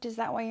scooped? Is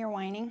that why you're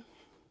whining?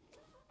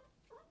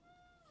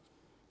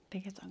 I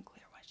think it's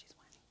unclear why she's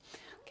whining.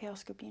 Okay, I'll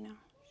scoop you now.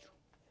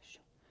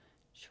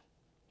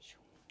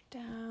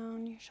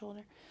 Down your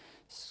shoulder.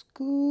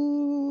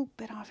 Scoop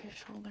it off your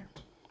shoulder.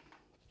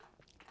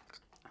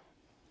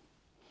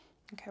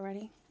 Okay,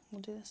 ready?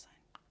 We'll do this side.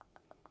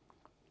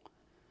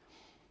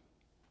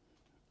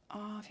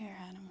 Off your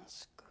head, and we'll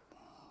scoop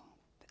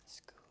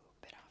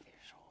it off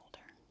your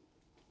shoulder.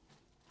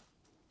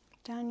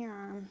 Down your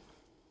arm.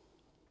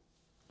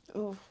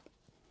 Ooh.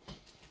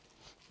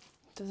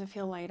 Does it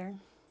feel lighter?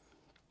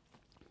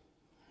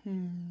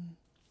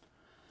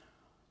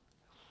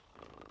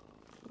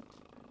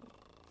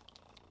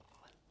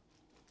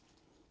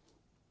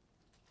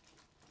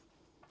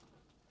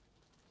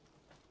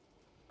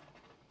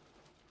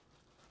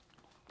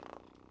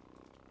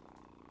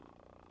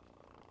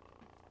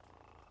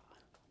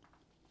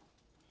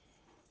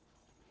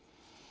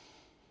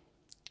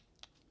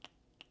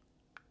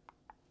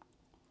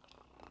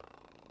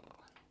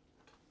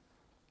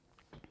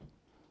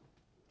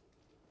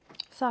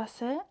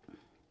 Sauce it.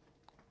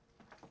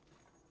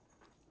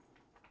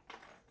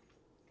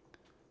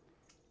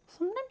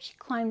 Sometimes she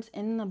climbs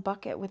in the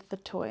bucket with the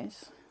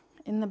toys,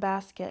 in the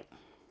basket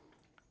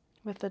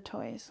with the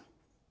toys.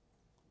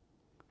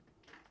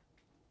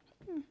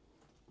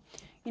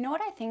 You know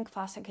what I think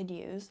Fawcett could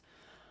use?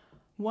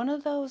 One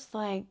of those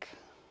like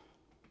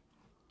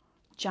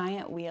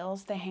giant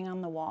wheels they hang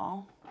on the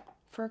wall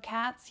for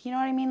cats. You know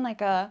what I mean?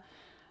 Like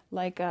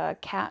a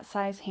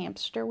cat-sized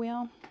hamster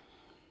wheel.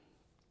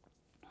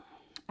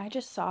 I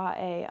just saw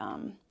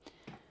a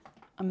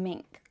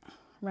mink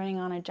running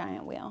on a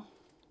giant wheel.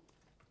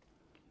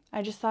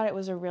 I just thought it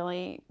was a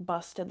really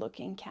busted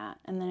looking cat.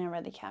 And then I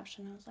read the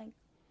caption and I was like,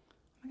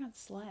 oh my God,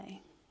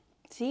 slay.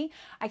 See,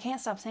 I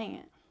can't stop saying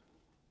it.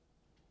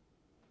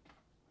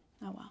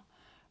 Oh well.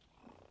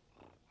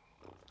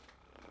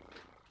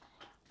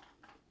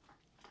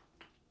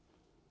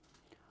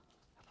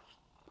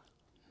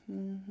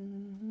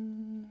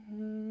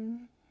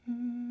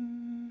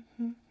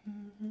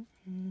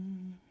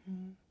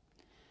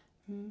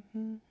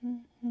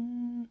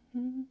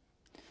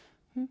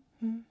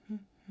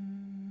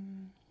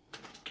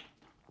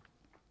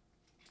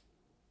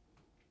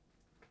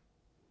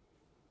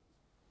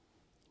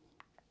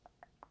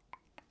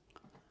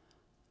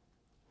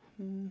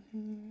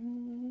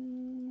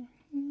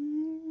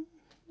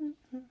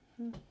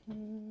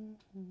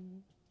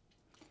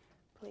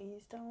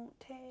 Please don't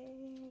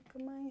take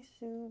my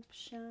soup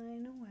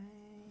shine away.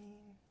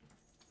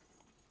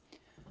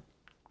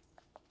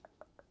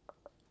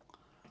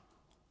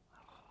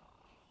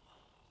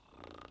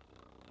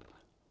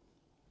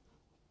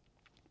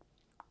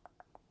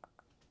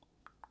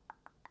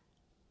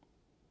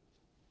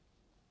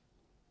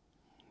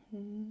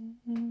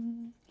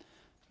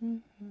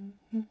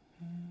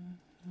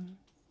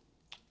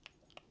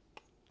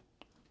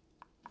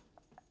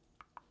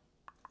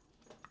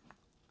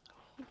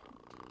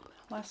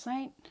 Last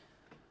night,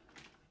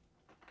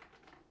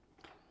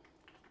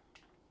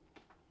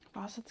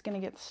 faucet's gonna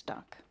get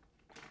stuck.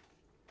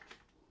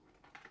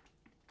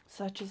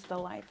 Such is the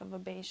life of a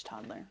beige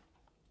toddler.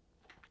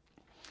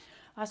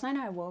 Last night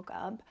I woke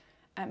up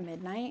at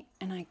midnight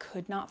and I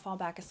could not fall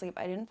back asleep.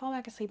 I didn't fall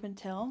back asleep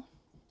until,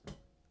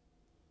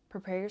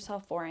 prepare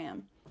yourself, 4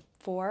 a.m.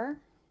 4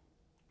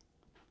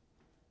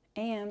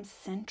 a.m.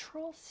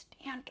 Central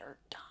Standard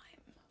Time.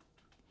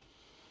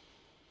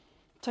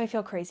 So I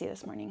feel crazy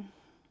this morning.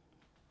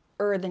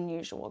 Than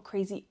usual.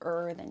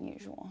 Crazier than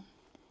usual.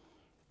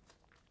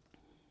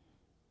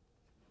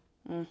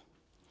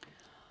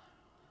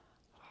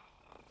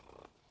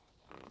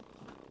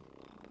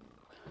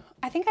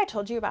 I think I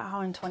told you about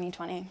how in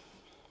 2020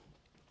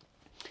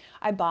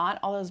 I bought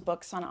all those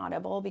books on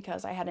Audible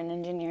because I had an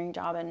engineering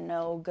job and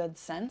no good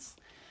sense.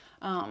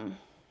 And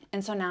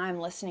so now I'm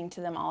listening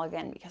to them all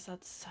again because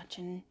that's such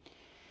an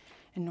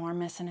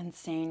enormous and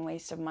insane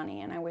waste of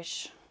money. And I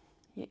wish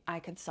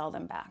I could sell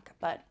them back,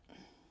 but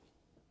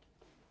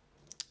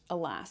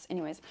alas.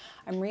 Anyways,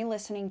 I'm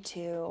re-listening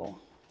to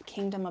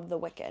Kingdom of the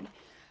Wicked.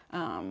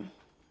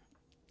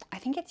 I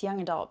think it's young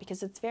adult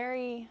because it's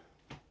very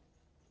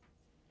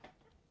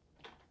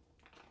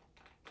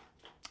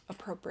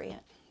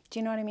appropriate. Do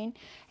you know what I mean?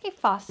 Hey,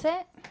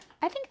 faucet,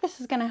 I think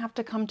this is going to have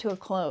to come to a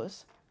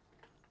close.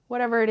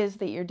 Whatever it is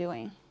that you're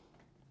doing.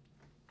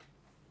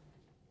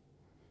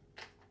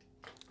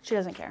 She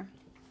doesn't care.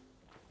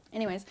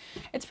 Anyways,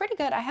 it's pretty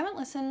good. I haven't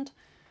listened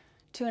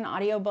to an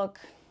audiobook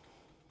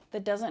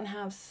that doesn't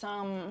have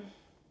some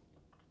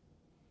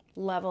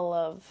level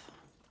of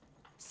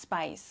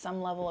spice,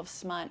 some level of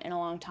smut in a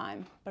long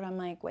time. But I'm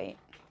like, wait.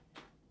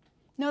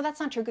 No, that's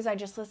not true because I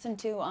just listened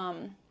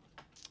to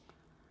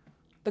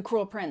the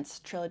Cruel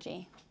Prince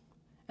trilogy.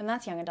 And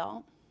that's young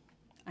adult,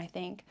 I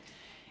think.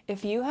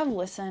 If you have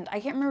listened, I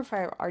can't remember if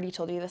I already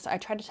told you this. I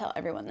tried to tell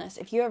everyone this.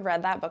 If you have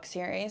read that book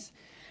series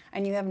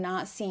and you have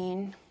not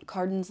seen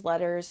Carden's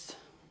letters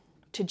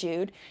to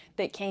Jude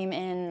that came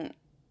in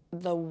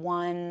the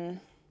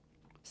one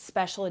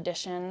special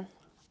edition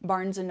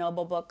Barnes &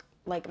 Noble book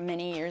like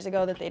many years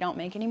ago that they don't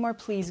make anymore,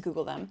 please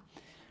Google them.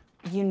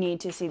 You need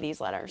to see these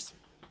letters.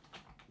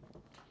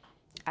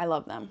 I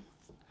love them.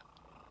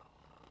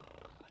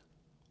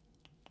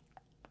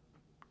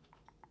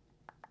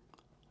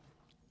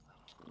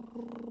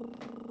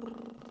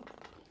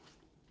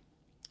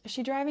 Is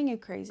she driving you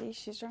crazy?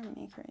 She's driving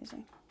me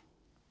crazy.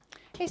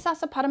 Hey,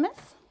 Sausapotamus.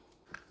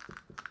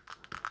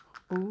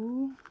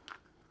 Ooh.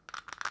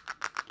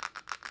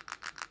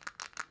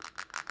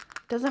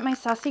 Doesn't my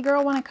sassy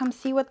girl want to come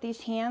see what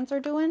these hands are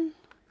doing?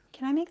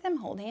 Can I make them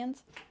hold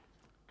hands?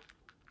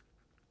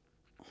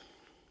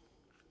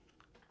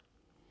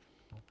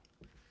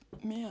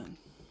 Man,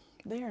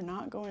 they are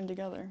not going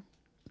together.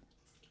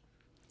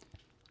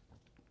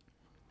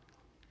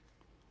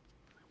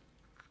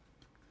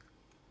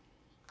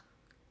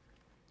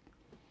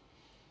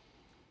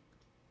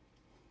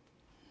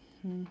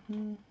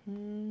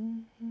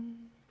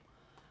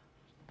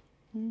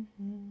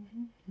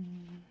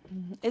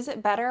 Is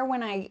it better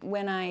when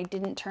I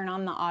didn't turn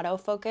on the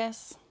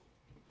autofocus?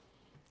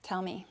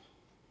 Tell me.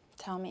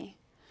 Tell me.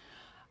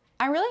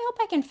 I really hope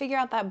I can figure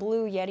out that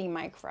blue Yeti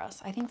mic for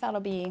us. I think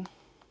that'll be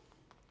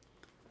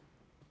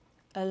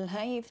a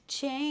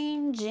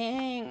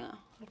life-changing.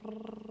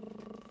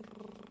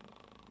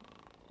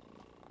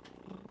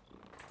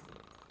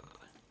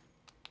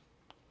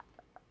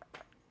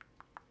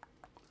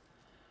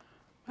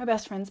 My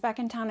best friend's back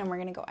in town and we're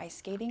gonna go ice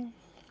skating.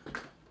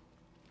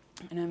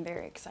 And I'm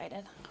very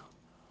excited.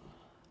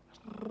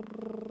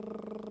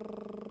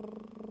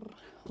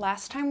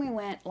 Last time we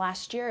went,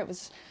 last year, it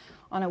was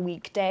on a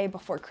weekday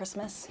before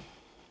Christmas.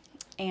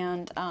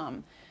 And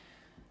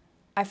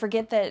I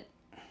forget that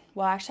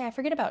well, actually, I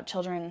forget about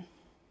children.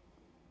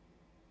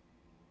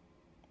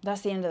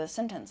 That's the end of the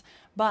sentence.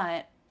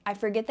 But I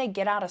forget they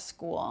get out of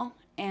school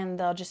and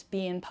they'll just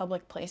be in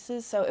public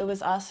places. So it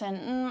was us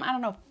and, I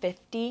don't know,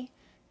 50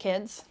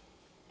 kids.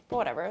 But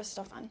whatever, it was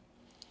still fun.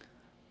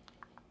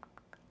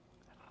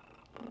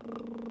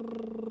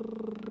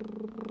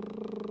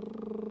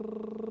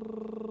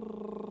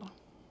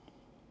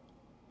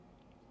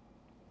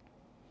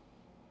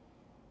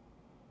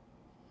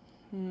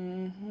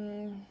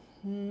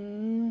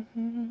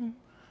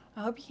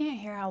 I hope you can't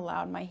hear how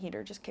loud my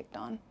heater just kicked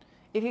on.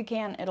 If you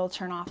can, it'll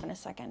turn off in a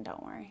second,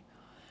 don't worry.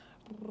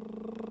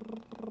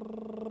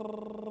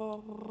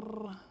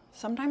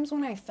 Sometimes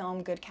when I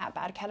film Good Cat,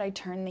 Bad Cat, I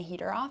turn the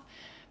heater off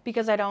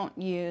because I don't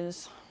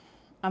use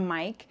a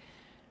mic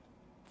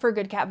for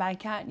Good Cat, Bad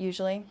Cat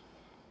usually.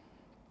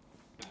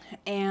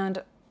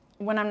 And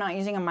when I'm not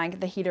using a mic,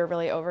 the heater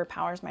really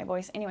overpowers my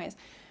voice. Anyways,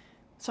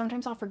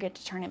 sometimes I'll forget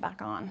to turn it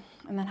back on.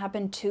 And that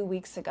happened 2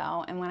 weeks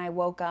ago. And when I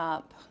woke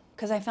up,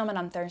 because I film it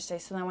on Thursday,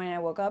 so then when I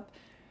woke up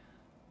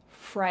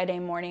Friday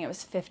morning, it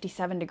was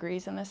 57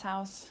 degrees in this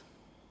house.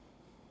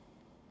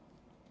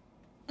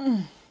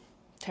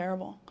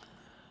 Terrible.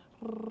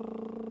 Oh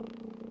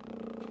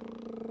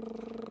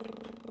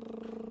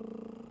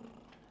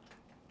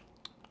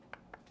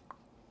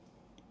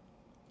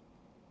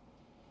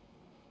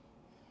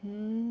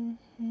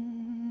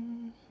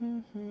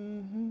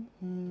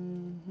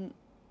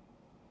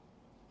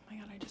my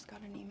God, I just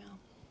got an email.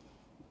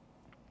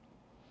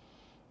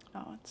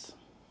 Oh, it's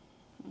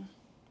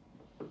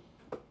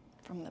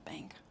from the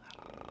bank.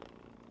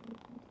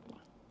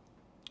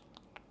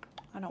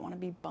 I don't want to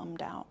be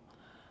bummed out.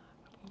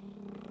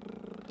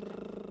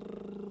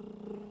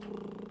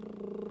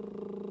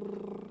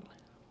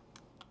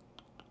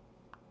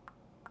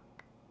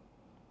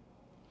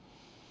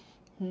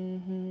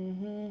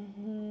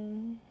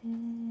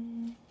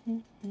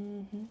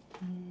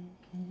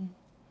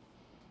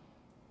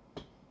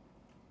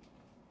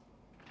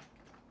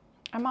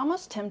 I'm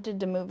almost tempted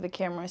to move the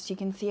camera so you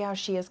can see how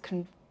she has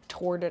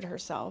contorted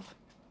herself.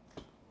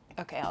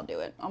 Okay, I'll do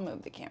it. I'll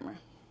move the camera.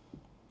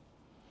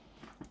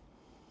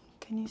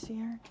 Can you see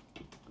her?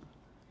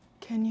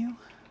 Can you?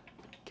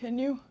 Can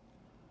you?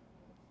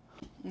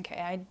 Okay,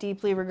 I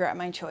deeply regret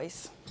my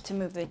choice to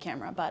move the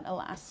camera, but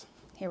alas,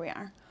 here we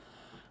are.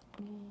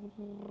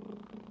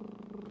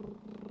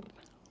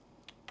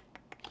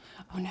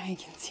 Oh, now you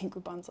can see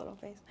Goupon's little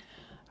face.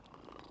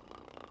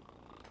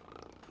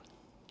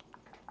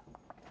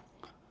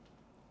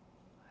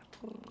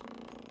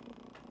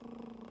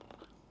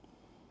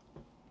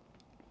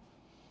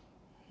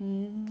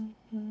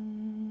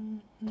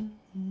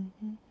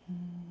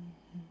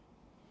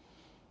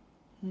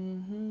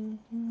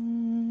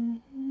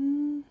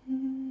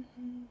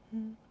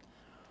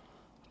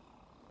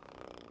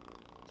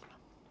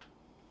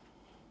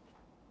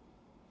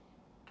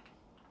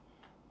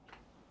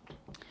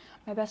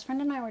 My best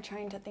friend and I were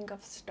trying to think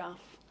of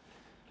stuff,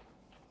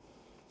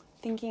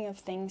 thinking of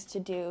things to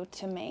do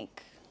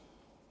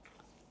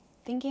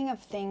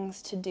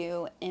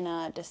in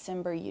a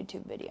December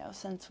YouTube video,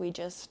 since we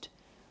just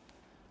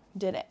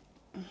did it.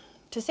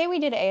 To say we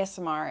did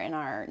ASMR in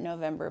our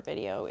November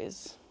video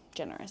is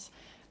generous,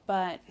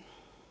 but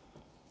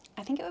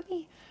I think it would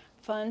be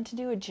fun to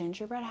do a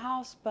gingerbread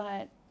house,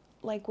 but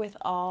like with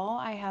all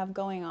I have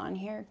going on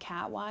here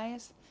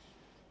cat-wise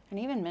and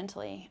even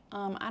mentally,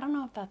 I don't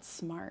know if that's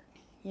smart,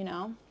 you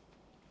know?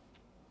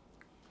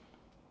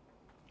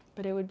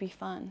 But it would be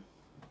fun.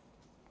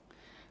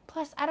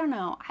 Plus, I don't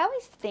know, I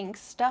always think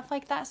stuff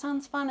like that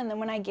sounds fun, and then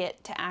when I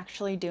get to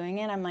actually doing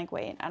it, I'm like,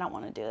 wait, I don't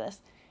want to do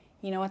this.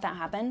 You know what that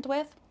happened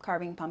with?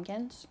 Carving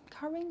pumpkins.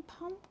 Carving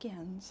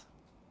pumpkins.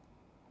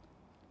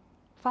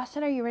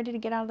 Fawcett, are you ready to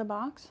get out of the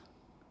box?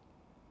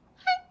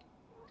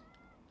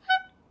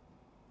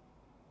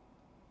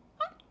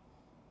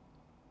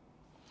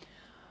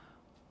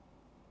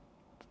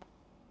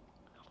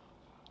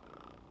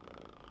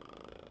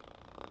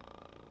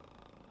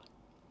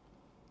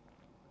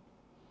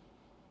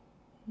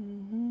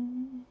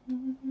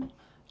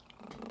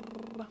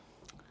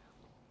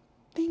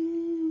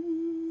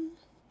 Bing.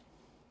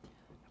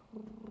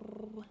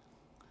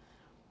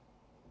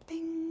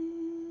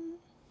 Bing.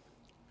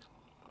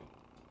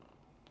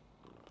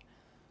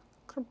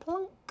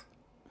 Kerplunk.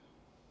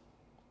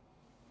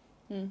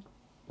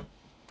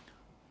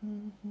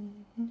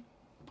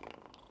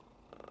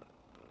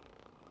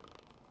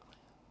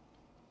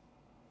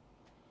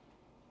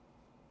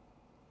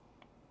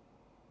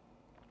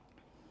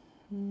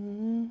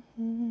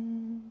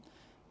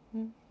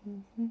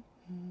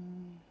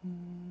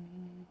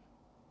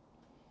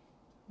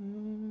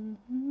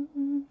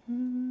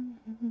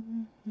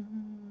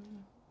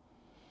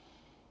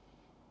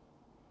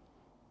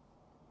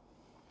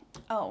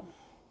 Oh,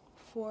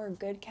 for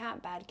Good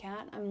Cat, Bad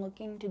Cat, I'm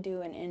looking to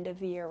do an end of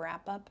the year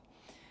wrap up.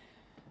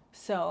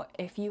 So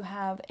if you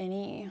have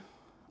any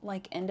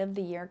like end of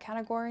the year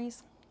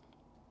categories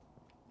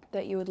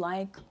that you would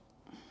like,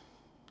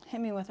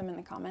 hit me with them in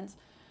the comments.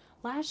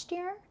 Last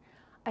year,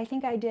 I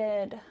think I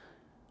did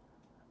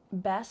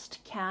Best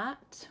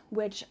Cat,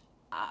 which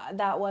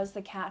that was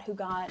the cat who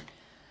got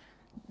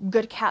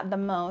good cat the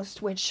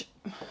most, which,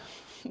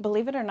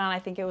 believe it or not, I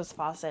think it was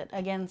Fawcett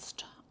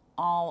against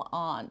all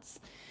odds.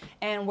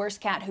 And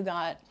worst cat who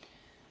got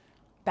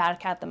bad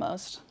cat the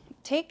most.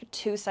 Take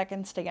 2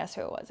 seconds to guess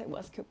who it was. It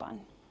was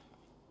Coupon.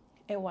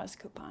 It was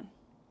Coupon.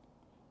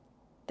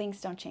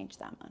 Things don't change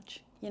that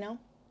much, you know?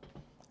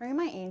 Are you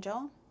my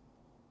angel?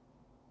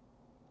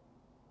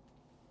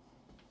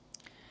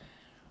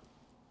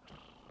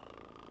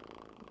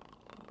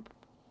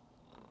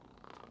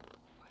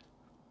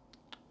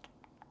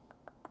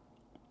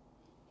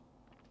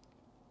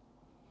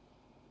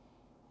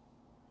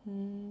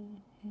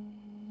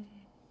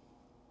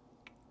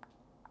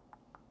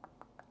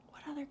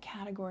 What other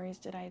categories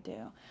did I do?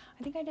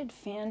 I think I did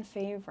fan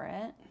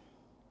favorite.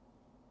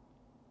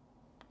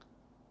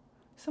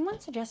 Someone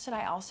suggested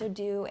I also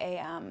do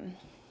a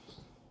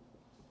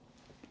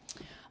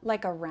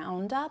like a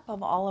roundup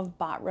of all of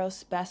Bot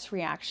Roast's best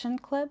reaction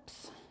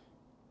clips.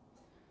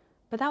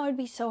 But that would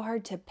be so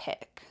hard to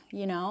pick,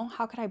 you know?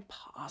 How could I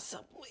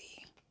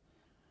possibly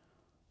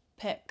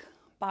pick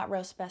Bot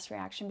Roast's best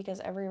reaction, because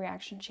every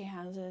reaction she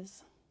has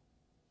is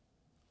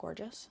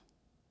gorgeous,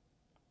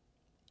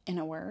 in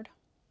a word.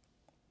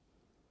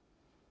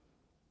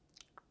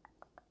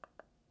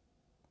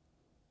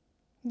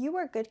 You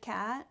were a good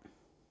cat.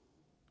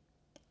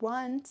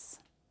 Once.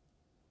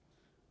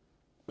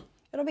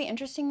 It'll be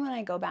interesting when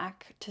I go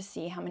back to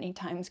see how many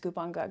times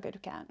Coupon got good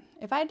cat.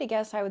 If I had to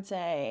guess, I would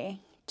say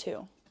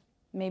 2,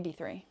 maybe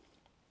 3.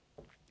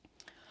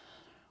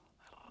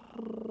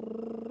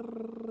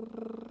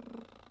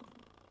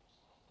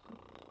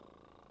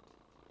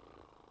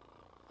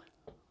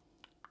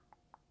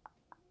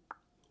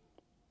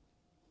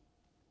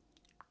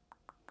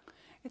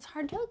 It's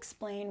hard to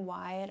explain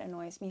why it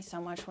annoys me so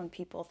much when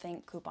people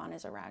think Coupon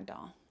is a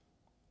ragdoll.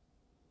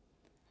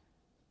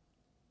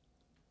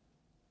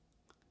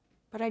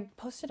 But I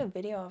posted a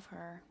video of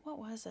her. What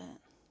was it?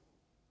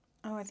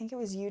 Oh, I think it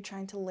was you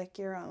trying to lick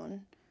your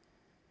own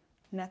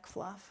neck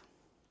fluff.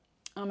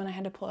 And I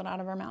had to pull it out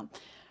of her mouth.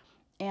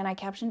 And I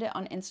captioned it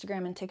on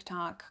Instagram and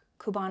TikTok.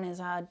 Coupon is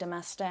a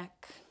domestic,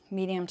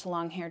 medium to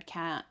long-haired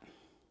cat.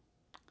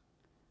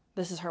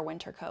 This is her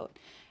winter coat.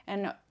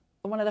 And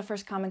one of the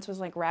first comments was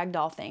like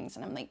ragdoll things.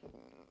 And I'm like,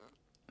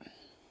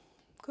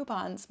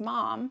 Coupon's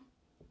mom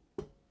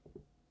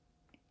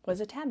was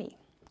a tabby.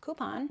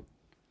 Coupon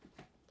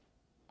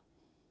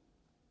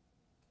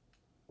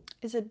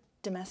is a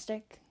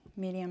domestic,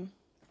 medium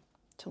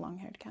to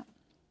long-haired cat.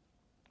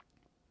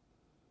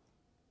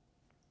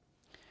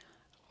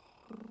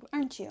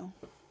 Aren't you?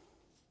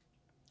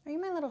 Are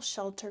you my little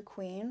shelter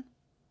queen?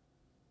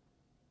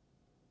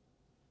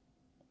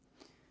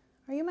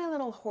 Are you my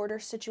little hoarder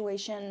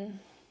situation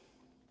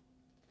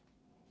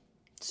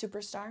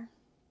superstar?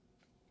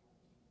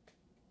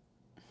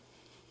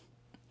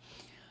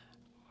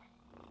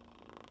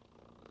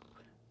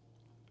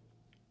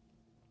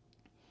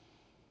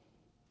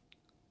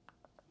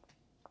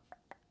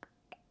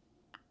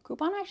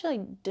 Coupon actually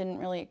didn't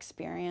really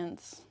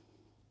experience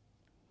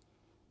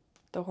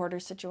the hoarder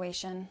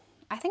situation.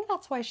 I think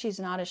that's why she's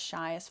not as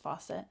shy as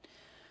Fawcett,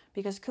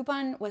 because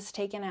Coupon was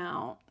taken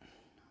out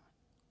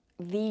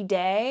the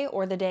day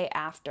or the day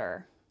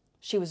after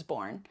she was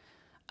born.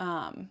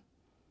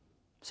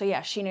 So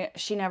yeah,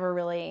 she never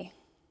really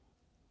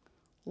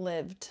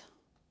lived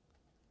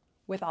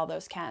with all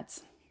those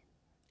cats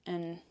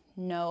and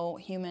no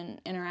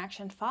human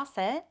interaction.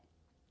 Fawcett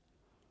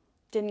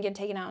didn't get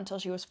taken out until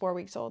she was 4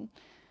 weeks old.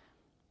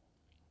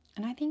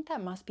 And I think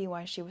that must be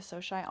why she was so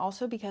shy.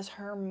 Also because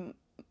her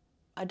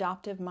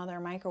adoptive mother,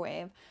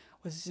 Microwave,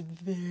 was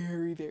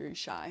very, very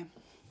shy.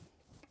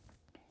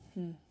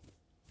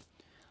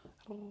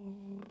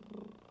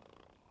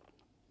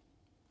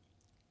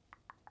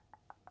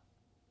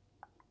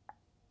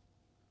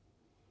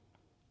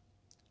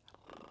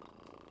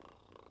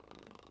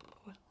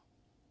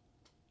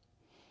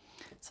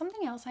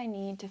 Something else I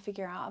need to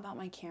figure out about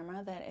my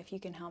camera that if you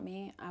can help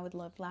me, I would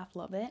love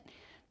it.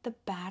 The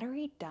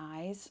battery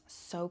dies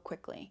so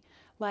quickly.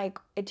 Like,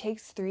 it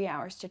takes 3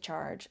 hours to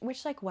charge,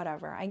 which, like,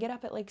 whatever. I get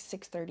up at like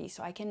 6:30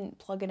 so I can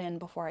plug it in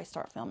before I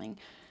start filming.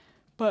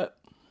 But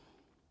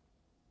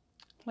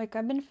like,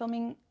 I've been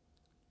filming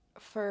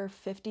for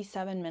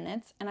 57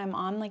 minutes and I'm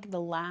on like the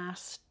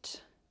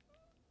last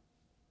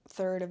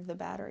third of the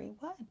battery.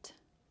 What?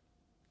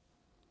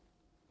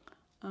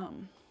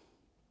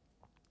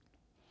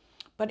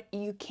 But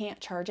you can't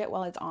charge it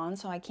while it's on,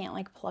 so I can't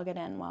like plug it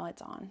in while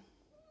it's on.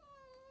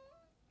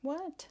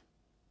 What?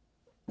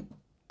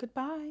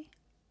 Goodbye.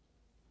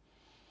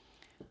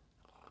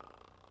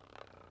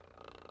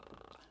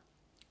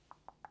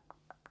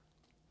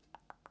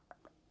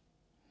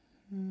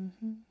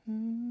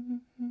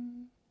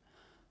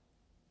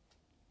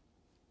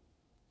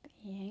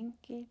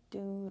 Yankee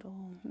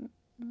Doodle.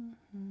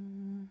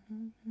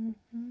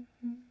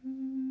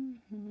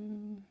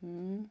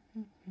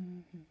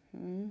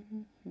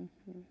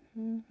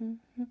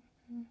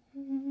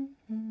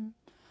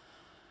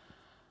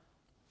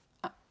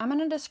 I'm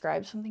going to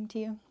describe something to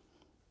you.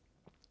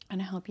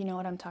 And I hope you know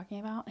what I'm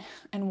talking about.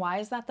 And why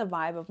is that the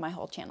vibe of my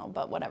whole channel?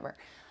 But whatever.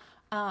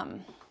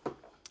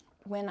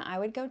 When I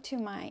would go to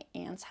my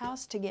aunt's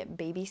house to get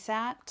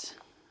babysat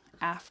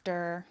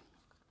after,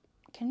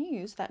 can you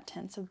use that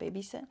tense of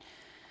babysit?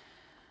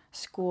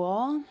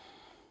 School,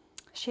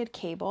 she had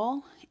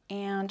cable,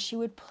 and she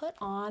would put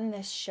on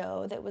this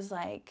show that was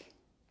like,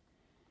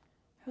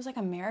 it was like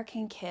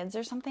American Kids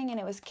or something, and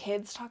it was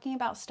kids talking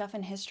about stuff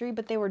in history,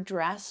 but they were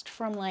dressed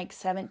from like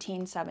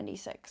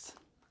 1776.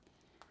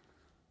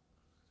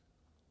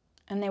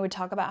 And they would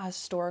talk about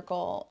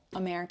historical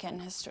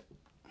American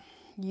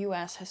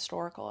U.S.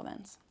 historical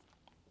events.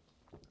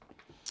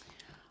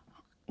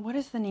 What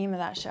is the name of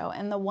that show?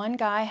 And the one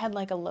guy had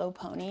like a low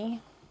pony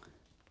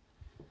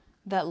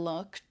that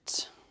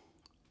looked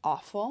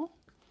awful,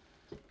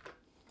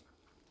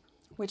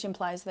 which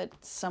implies that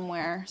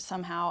somewhere,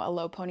 somehow, a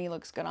low pony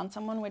looks good on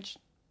someone, which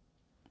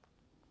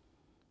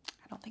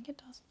I don't think it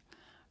does.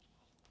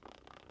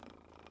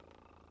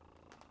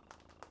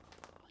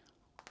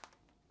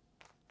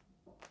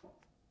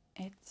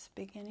 It's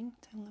beginning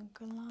to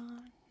look a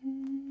lot.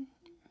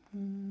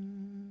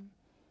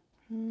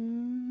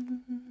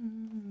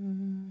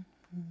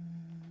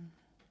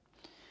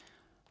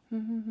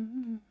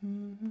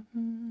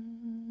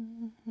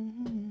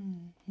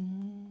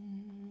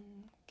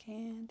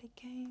 Candy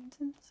canes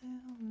and silver.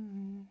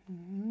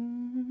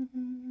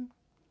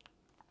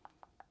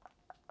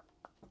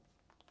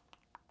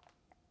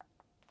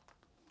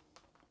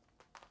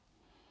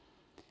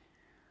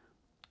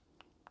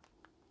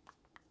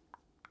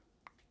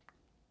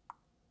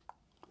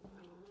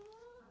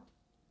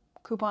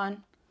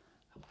 Coupon.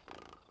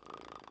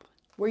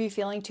 Were you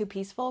feeling too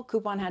peaceful?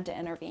 Coupon had to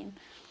intervene.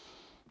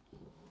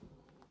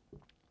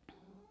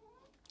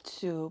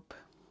 Soup.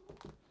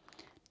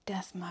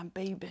 That's my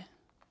baby.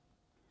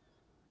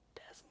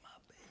 That's my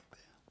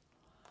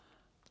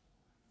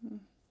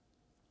baby.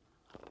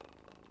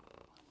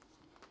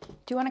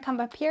 Do you want to come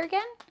up here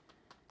again?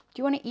 Do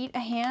you want to eat a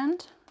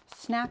hand?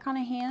 Snack on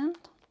a hand?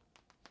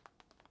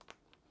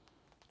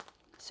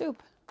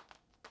 Soup.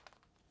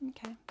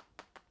 Okay.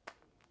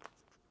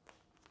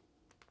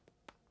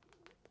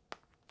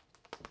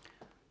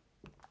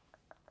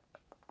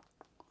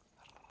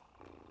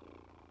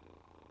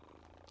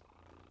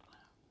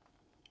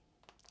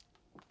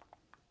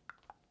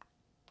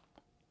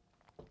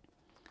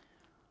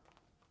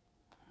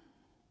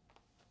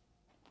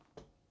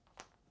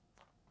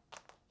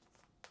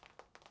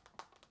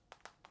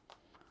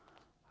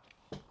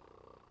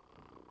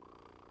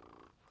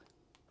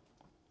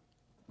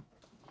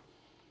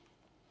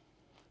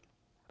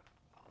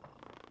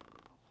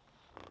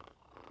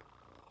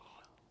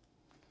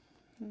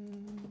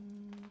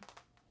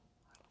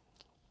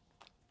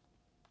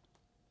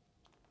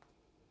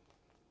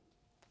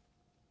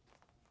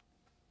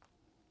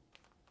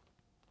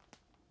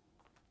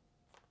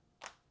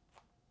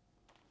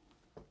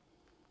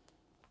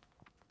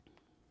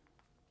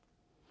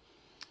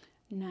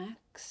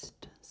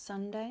 Next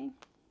Sunday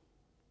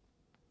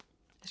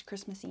is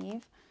Christmas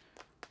Eve,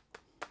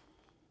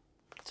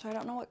 so I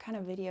don't know what kind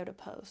of video to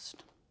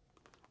post,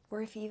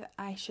 or if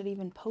I should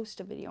even post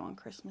a video on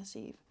Christmas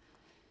Eve.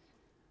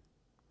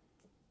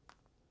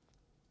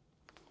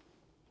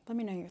 Let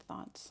me know your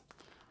thoughts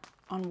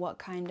on what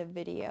kind of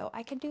video.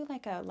 I could do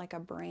like a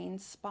brain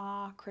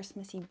spa,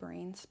 Christmassy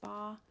brain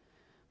spa,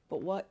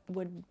 but what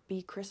would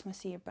be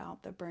Christmassy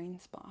about the brain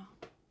spa?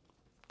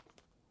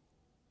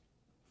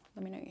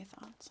 Let me know your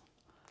thoughts.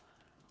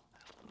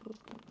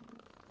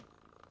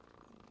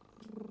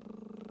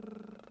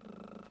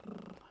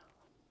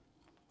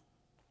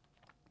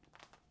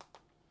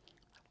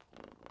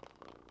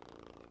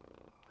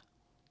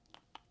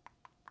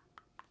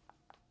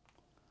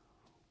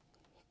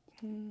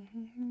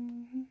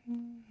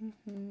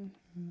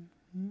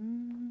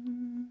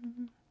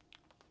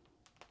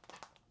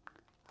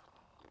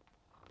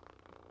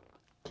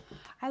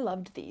 I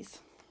loved these.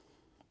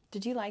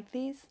 Did you like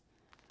these?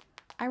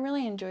 I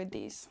really enjoyed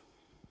these.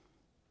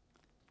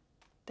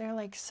 They're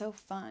like so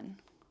fun.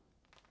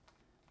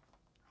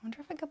 I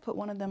wonder if I could put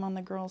one of them on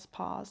the girls'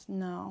 paws.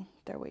 No,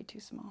 they're way too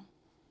small.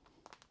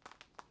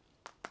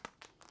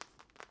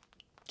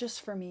 Just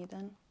for me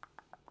then.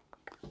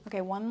 Okay,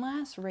 one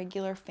last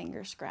regular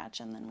finger scratch,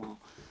 and then we'll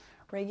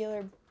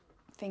regular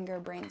finger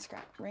brain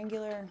scratch.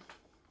 Regular,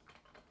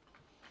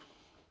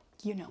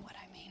 you know what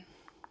I mean.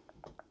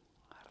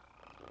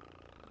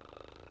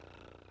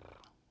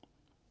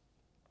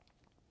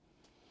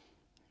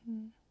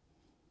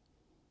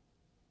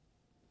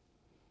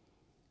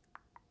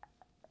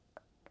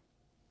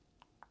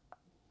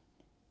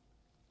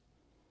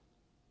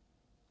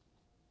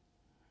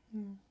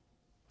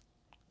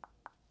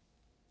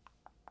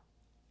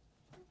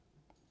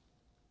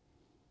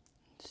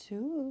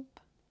 Soup.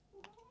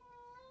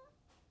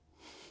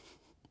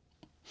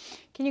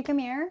 Can you come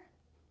here?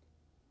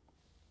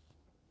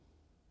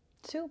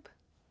 Soup.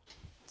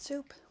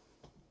 Soup.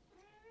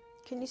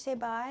 Can you say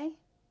bye?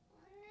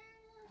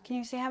 Can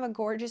you say have a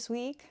gorgeous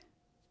week?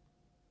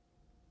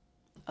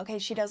 Okay,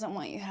 she doesn't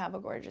want you to have a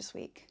gorgeous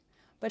week,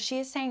 but she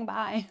is saying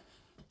bye.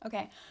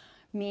 Okay,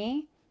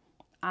 Me,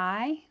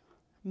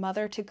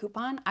 mother to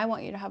Coupon, I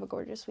want you to have a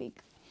gorgeous week.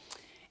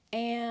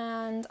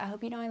 And I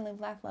hope you know I live,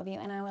 laugh, love you,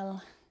 and I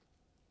will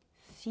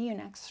see you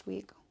next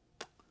week.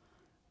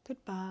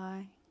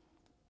 Goodbye.